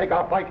 We'll make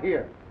our fight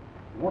here.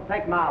 We'll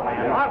take my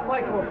land. I'll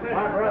fight for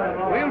my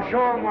brother. We'll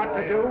show them what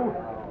to do.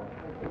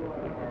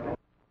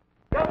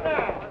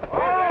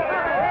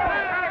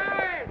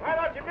 Why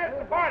don't you miss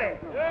the party?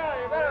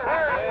 Yeah, you better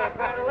hurry. It's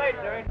kind of late,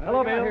 sir.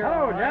 Hello, Bill.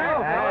 Hello, Jack.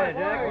 Hi,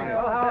 Jack.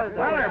 Well, how is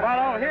well, they're about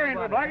all here, ain't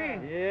we,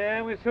 Blackie?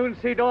 Yeah, we soon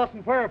see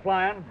Dawson fur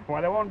flying.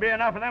 Well, there won't be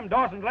enough of them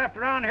Dawsons left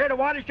around here to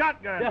wad a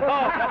shotgun.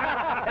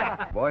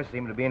 Boys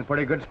seem to be in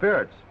pretty good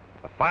spirits.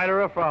 A fight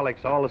or a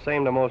frolic's all the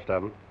same to most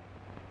of them.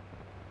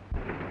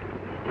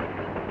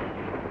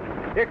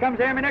 Here comes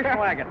the ammunition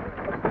wagon.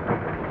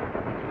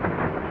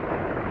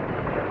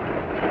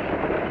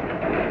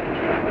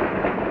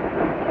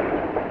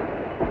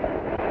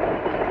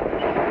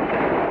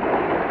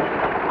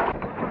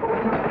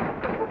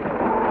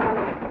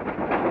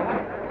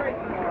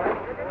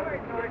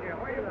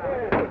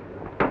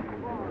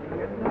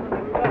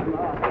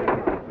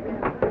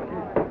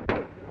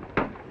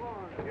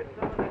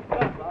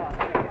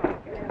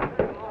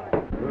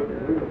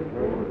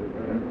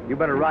 You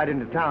better ride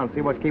into town,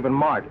 see what's keeping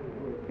Mart.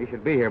 He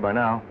should be here by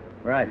now.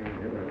 Right.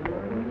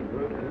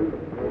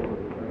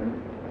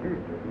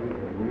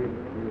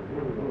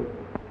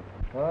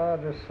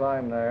 Just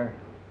sign there.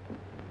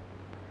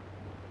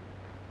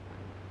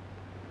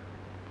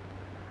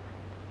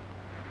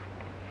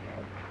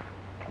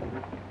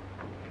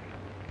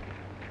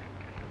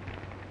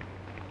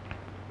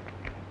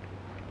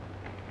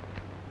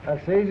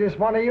 That's the easiest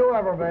money you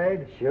ever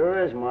made.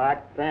 Sure is, Mark.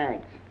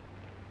 Thanks.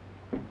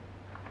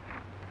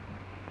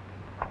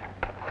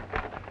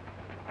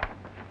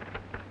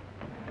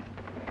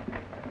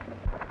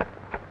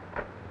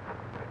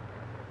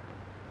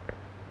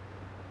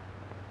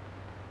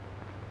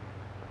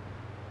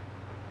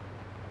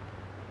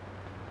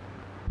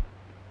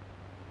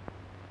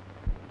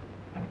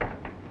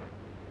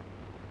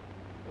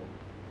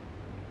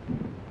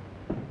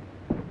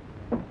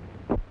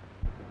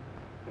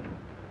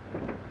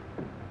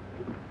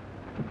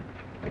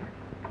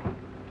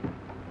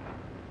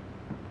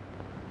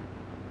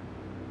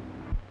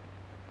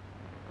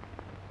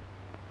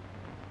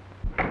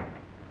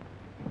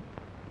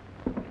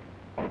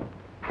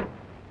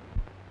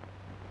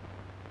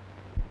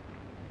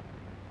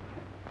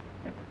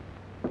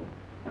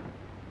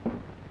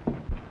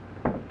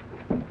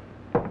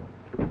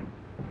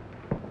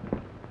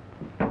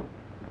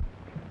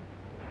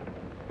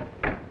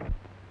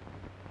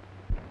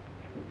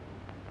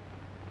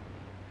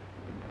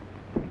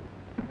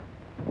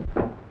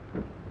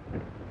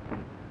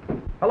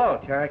 Hello,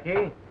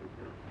 Cherokee.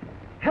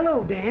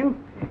 Hello,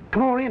 Dan.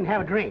 Come on in and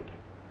have a drink.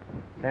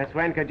 Since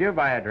when could you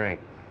buy a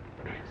drink?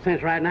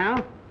 Since right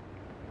now?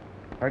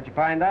 Where'd you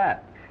find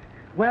that?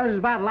 Well, it's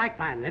about like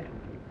finding it.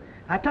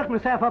 I took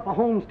myself up a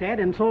homestead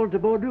and sold it to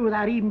Baudru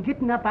without even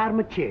getting up out of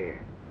my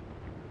chair.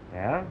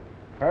 Yeah?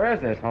 Where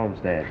is this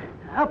homestead?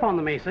 Up on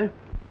the mesa.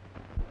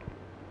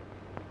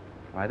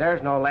 Why,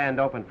 there's no land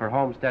open for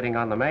homesteading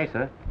on the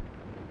mesa.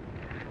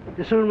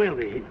 There soon will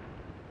be.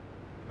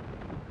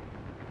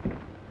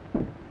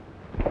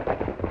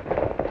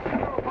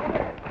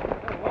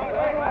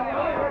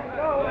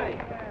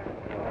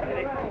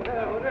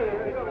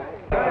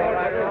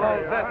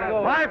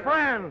 My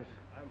friends,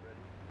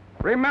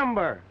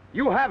 remember,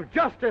 you have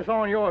justice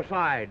on your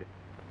side.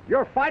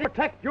 You're fighting to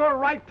protect your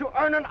right to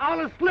earn an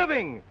honest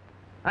living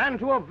and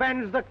to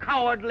avenge the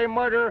cowardly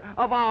murder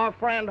of our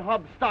friend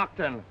Hub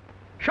Stockton.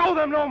 Show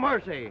them no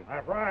mercy.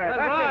 That's right. That's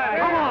right.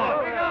 Come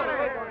on.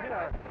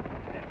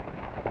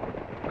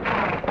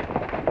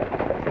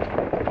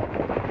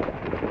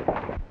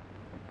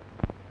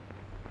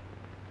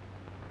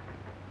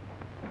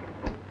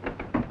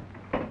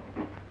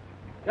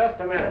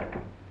 Just a minute.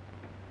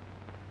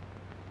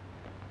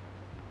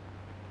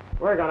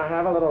 We're gonna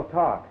have a little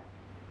talk.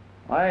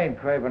 I ain't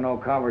craving no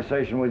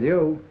conversation with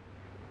you.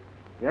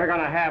 You're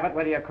gonna have it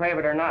whether you crave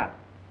it or not.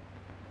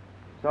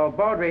 So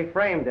Baudry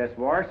framed this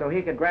war so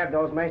he could grab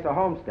those Mesa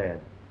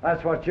homesteads.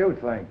 That's what you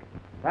think.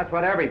 That's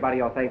what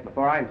everybody will think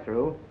before I'm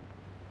through.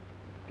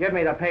 Give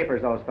me the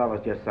papers those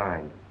fellows just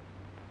signed.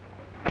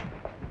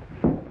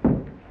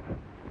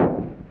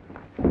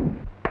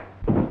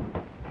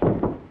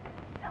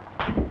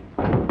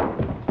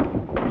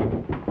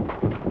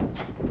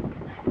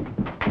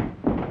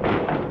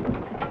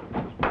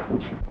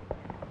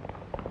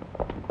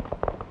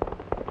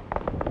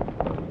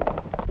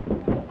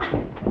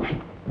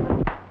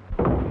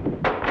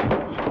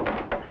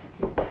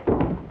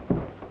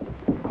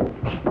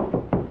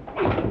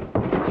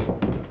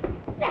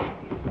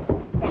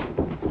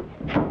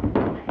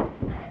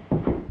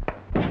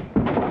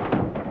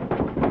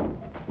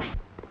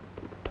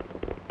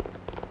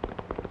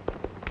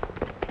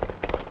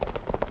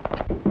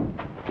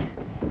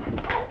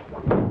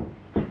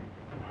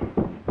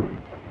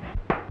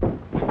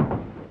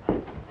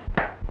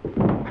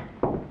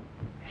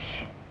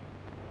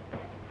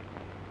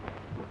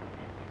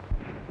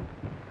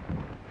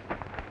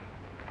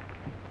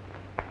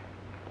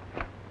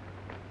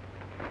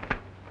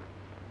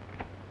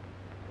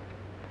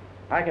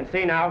 I can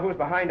see now who's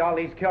behind all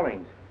these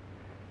killings.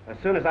 As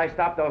soon as I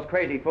stop those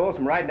crazy fools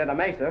from riding to the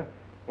mesa,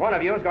 one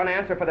of you is going to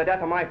answer for the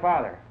death of my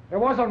father. It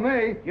wasn't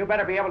me. You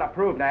better be able to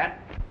prove that.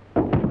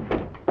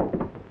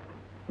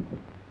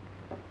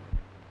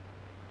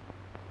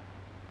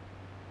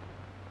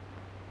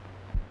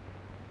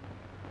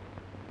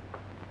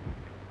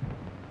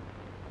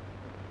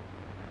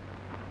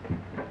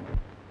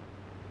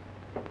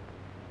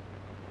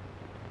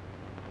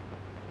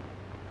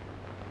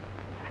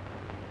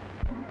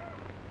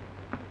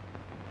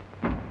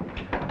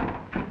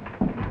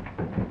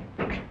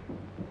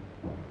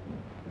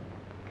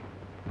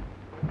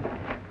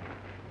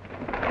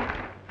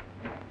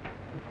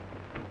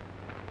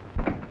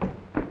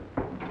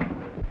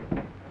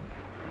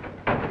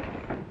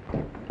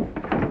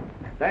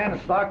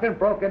 Dan Stockton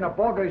broke into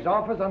Baldry's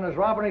office and is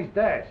robbing his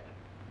desk.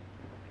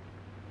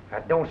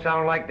 That don't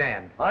sound like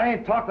Dan. I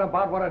ain't talking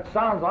about what it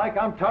sounds like.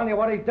 I'm telling you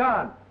what he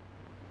done.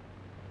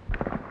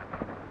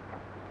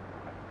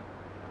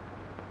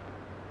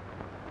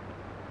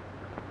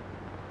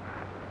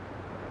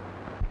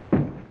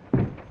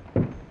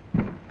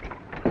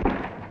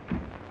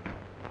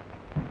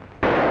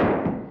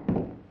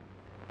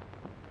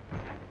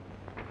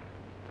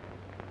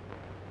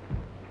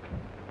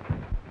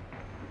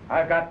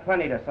 I've got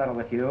plenty to settle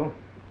with you,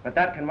 but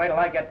that can wait till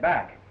I get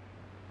back.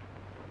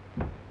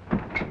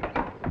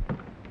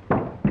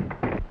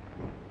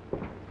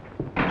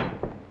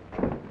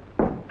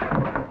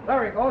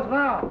 There he goes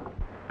now.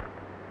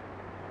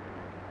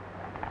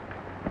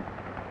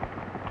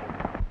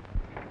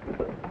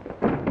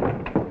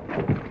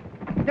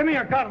 Give me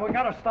your gun. We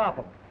gotta stop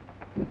him.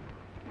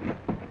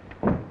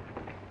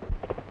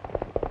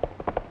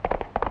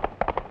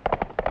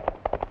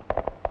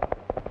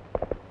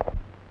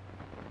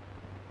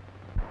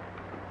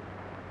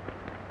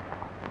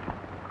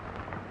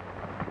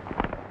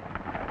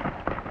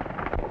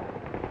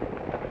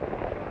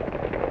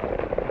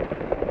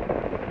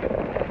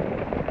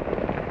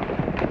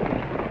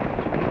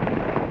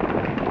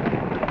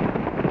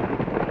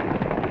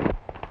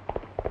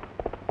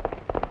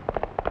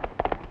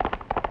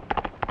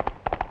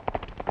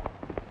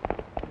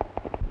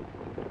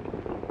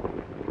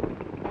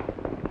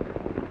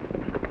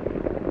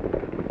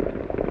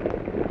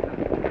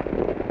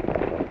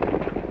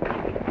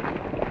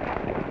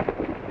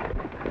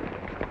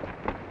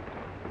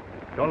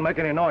 Don't make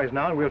any noise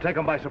now, and we'll take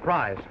them by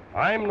surprise.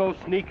 I'm no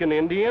sneaking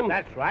Indian.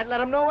 That's right. Let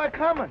them know we're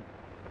coming.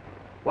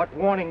 What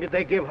warning did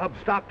they give Hub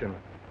Stockton?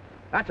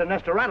 That's a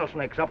nest of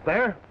rattlesnakes up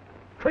there.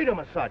 Treat them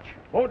as such.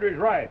 Baldry's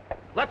right.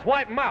 Let's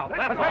wipe them out.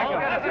 That's all.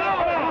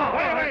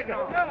 Let's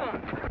go.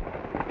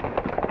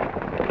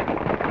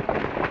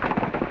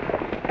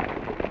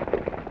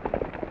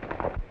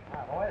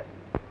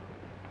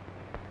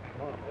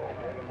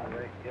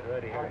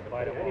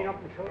 Any of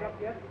them showed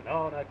up yet?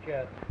 No, not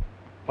yet.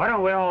 Why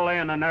don't we all lay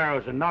in the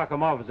narrows and knock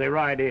them off as they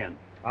ride in?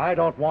 I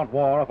don't want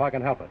war if I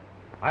can help it.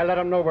 I let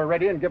them know we're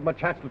ready and give them a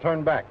chance to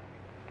turn back.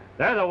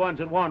 They're the ones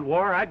that want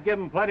war. I'd give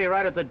them plenty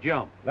right at the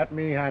jump. Let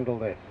me handle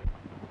this.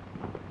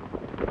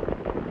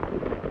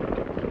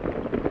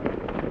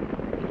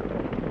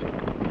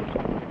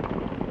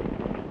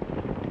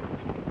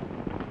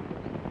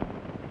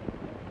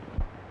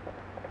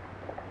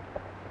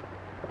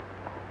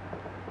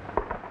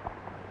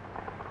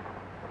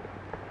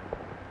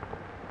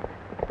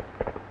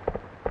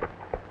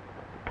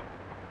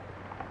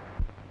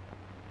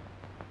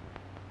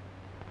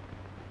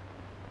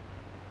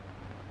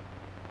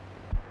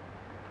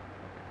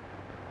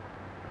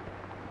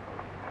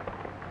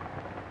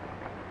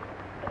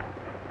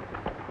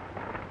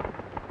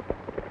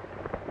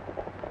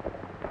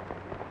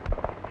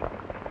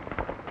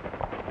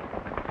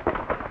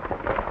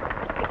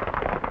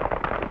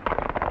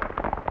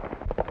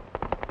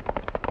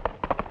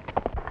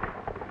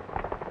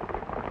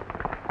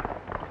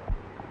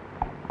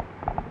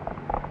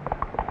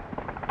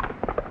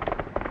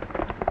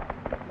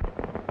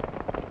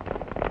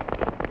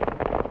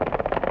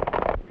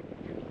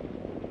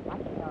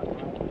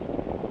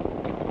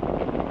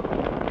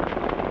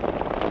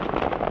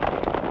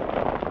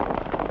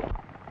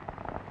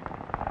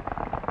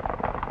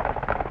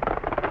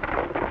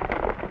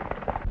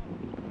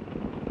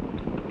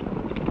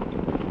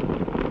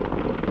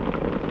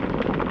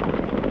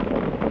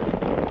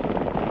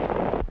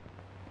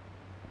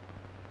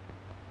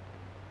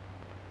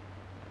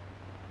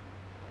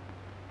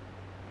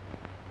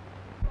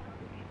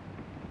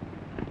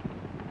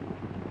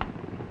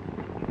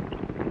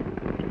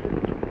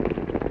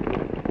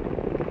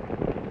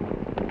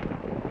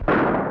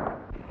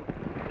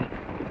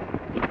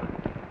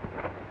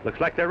 Looks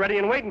like they're ready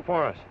and waiting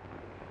for us.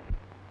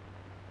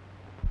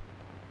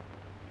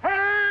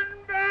 Turn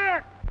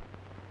back!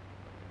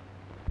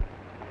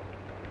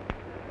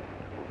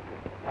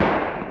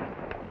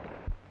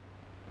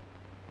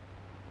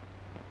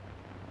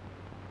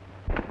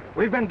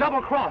 We've been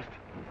double-crossed.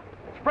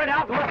 Spread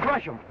out and let's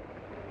rush them.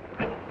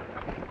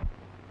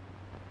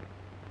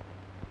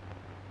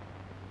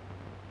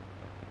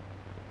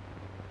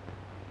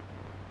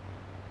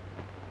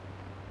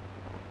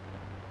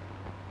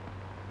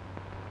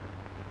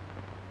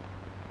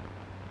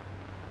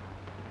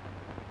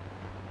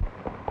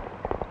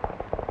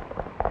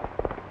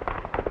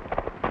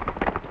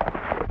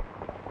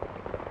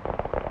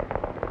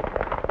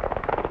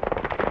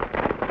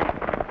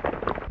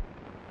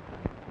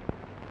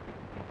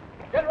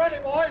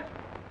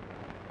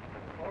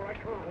 All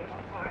right, come on. Let's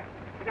fire.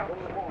 Get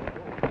out.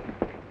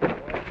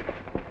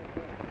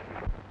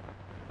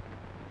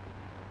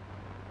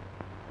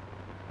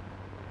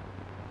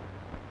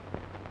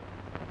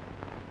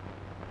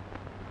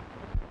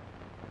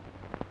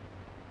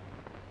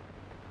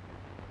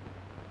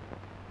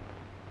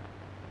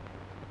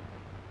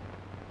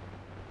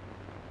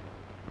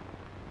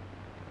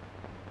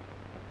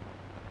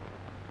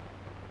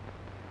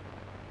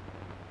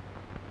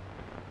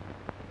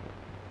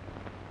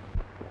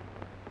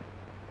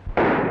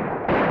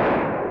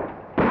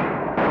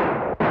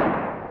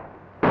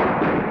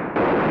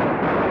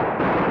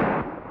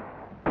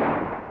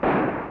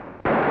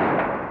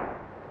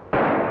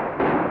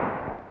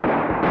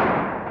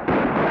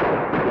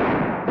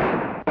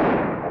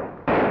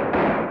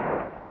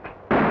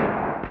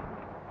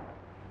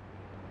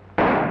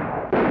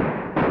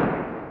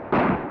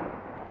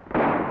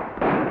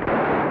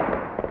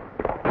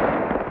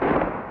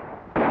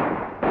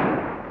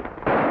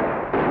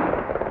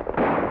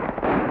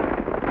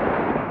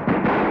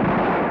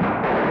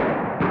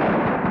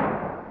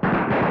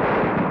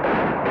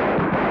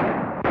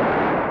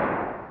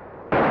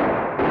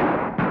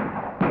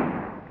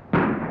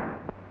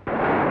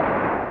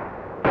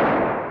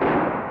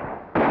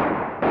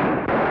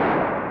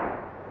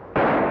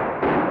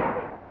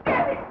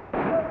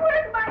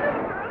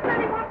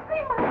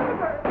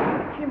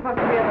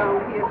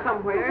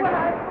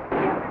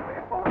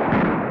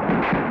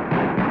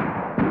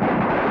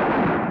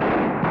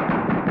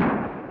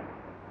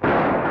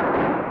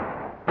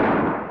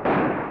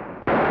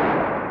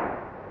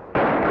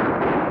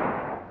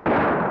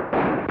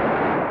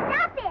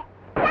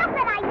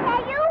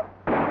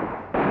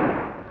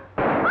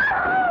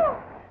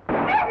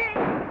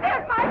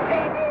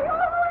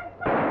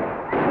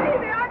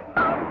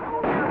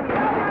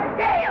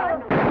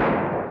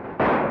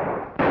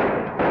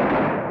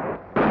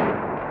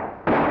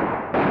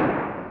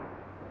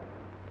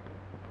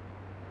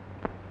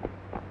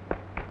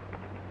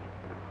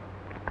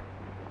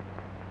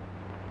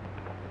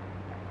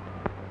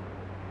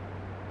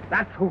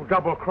 That's who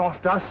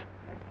double-crossed us.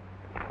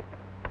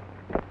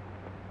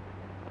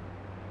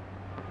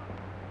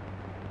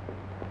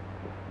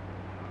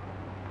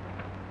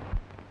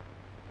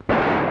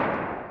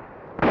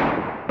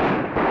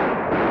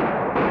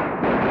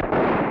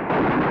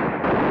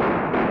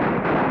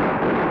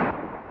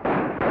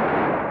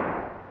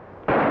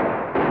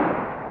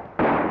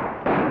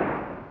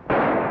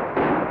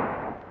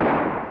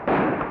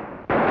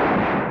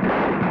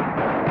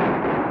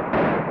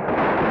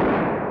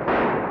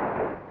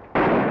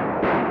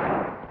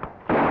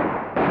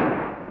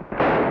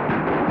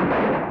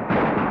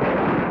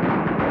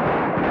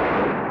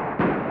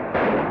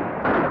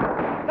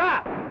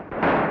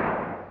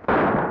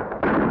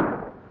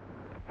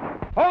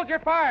 Hold your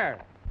fire!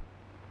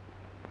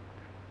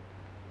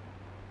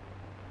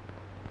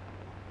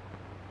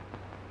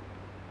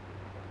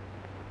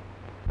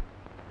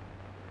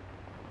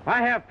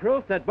 I have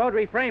proof that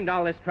Beaudry framed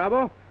all this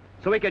trouble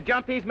so we could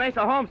jump these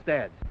Mesa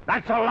homesteads.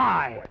 That's a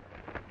lie.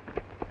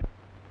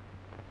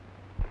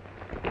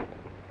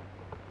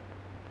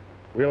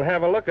 We'll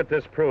have a look at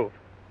this proof.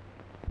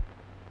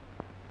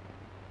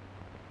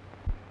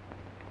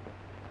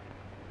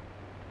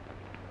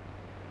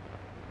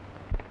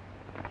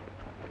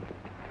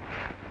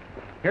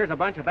 Here's a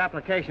bunch of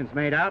applications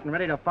made out and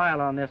ready to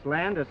file on this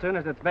land as soon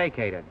as it's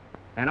vacated.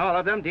 And all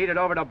of them deeded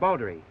over to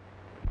Beaudry.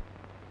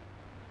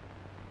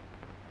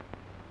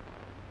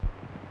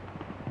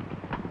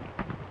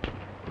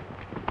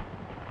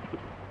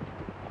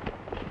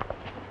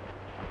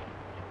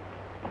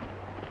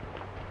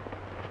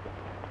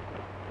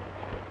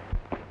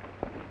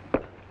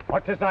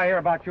 What's this I hear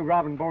about you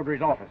robbing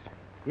Beaudry's office?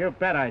 You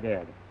bet I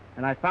did.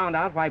 And I found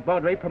out why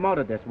Beaudry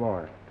promoted this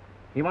war.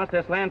 He wants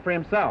this land for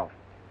himself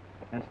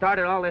and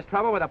started all this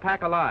trouble with a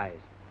pack of lies.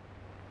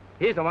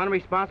 He's the one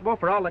responsible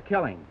for all the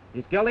killing.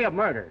 He's guilty of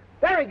murder.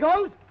 There he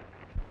goes!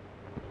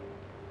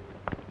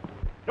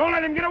 Don't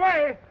let him get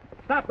away!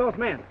 Stop those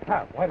men.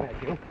 Ah, wait a minute,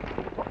 you.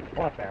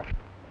 What there?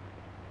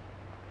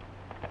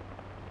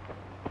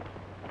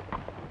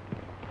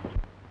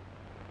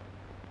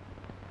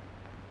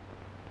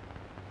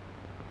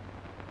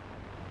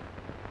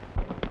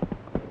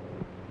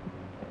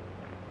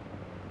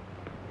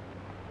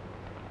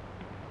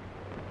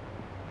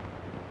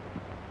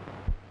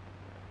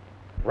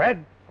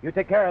 Red, you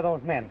take care of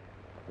those men.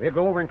 We'll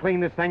go over and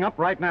clean this thing up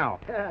right now.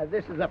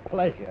 This is a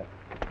pleasure.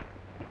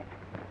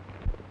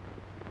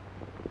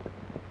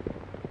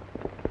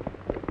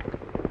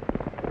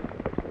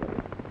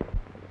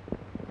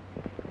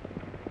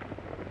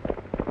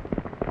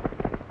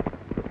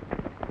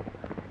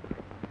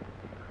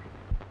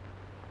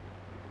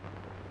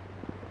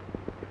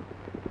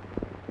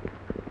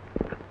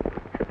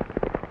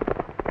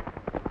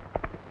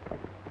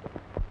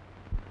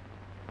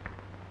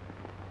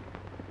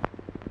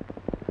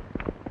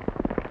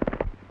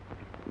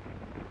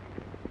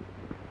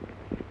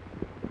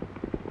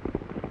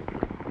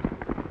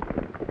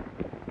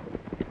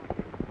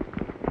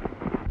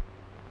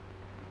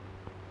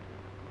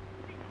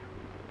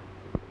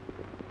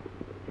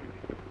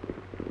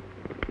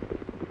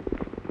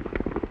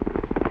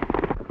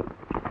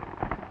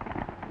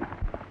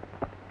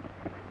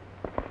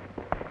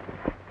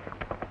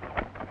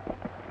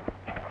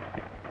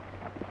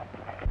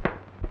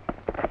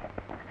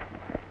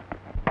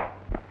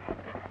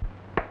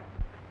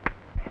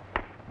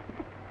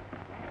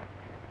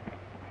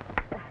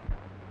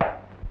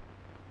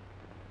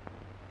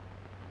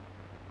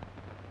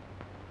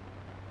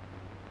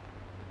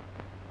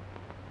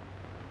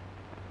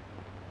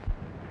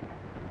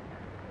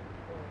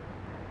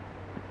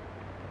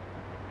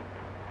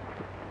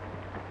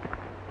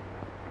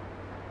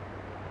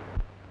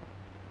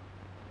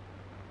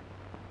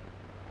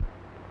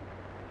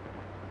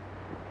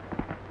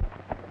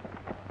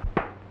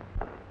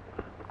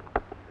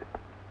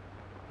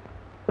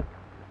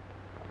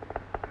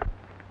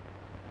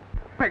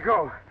 Let me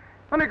go.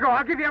 Let me go.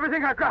 I'll give you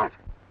everything I've got.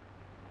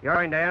 You're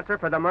going to answer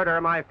for the murder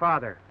of my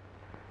father.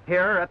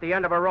 Here at the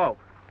end of a rope.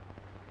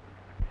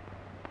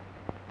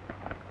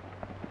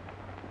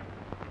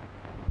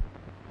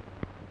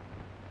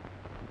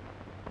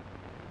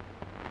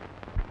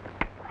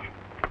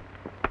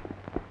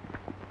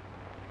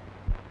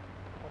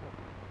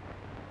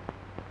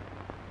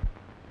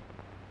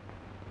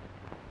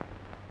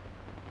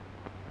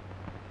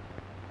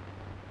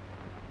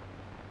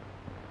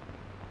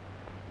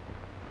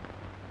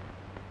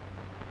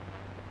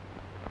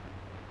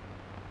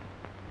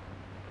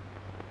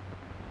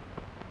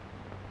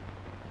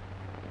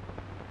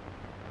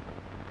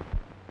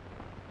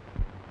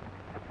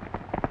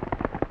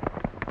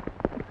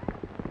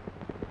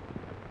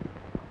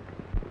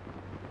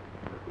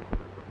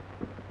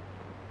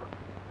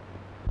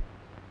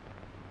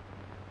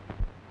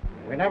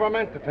 We never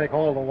meant to take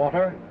all the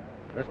water.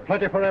 There's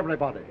plenty for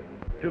everybody.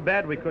 Too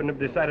bad we couldn't have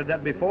decided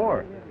that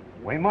before.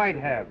 We might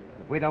have,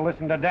 if we'd have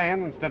listened to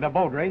Dan instead of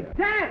Beaudry.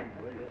 Dan!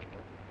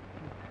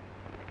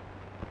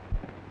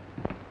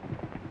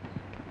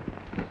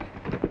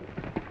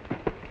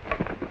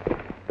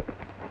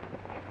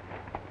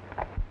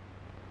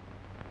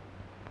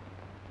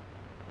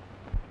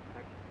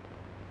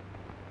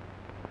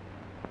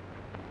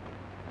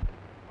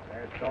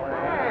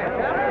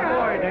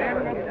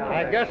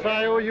 I guess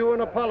I owe you an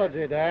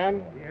apology,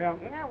 Dan. Yeah,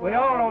 we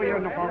all owe you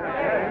an apology.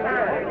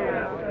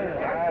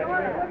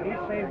 He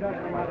saved us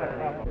from other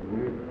trouble.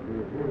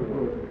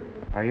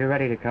 Are you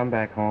ready to come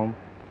back home?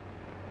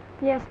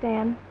 Yes,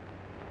 Dan.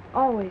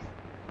 Always.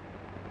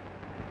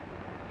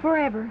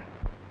 Forever.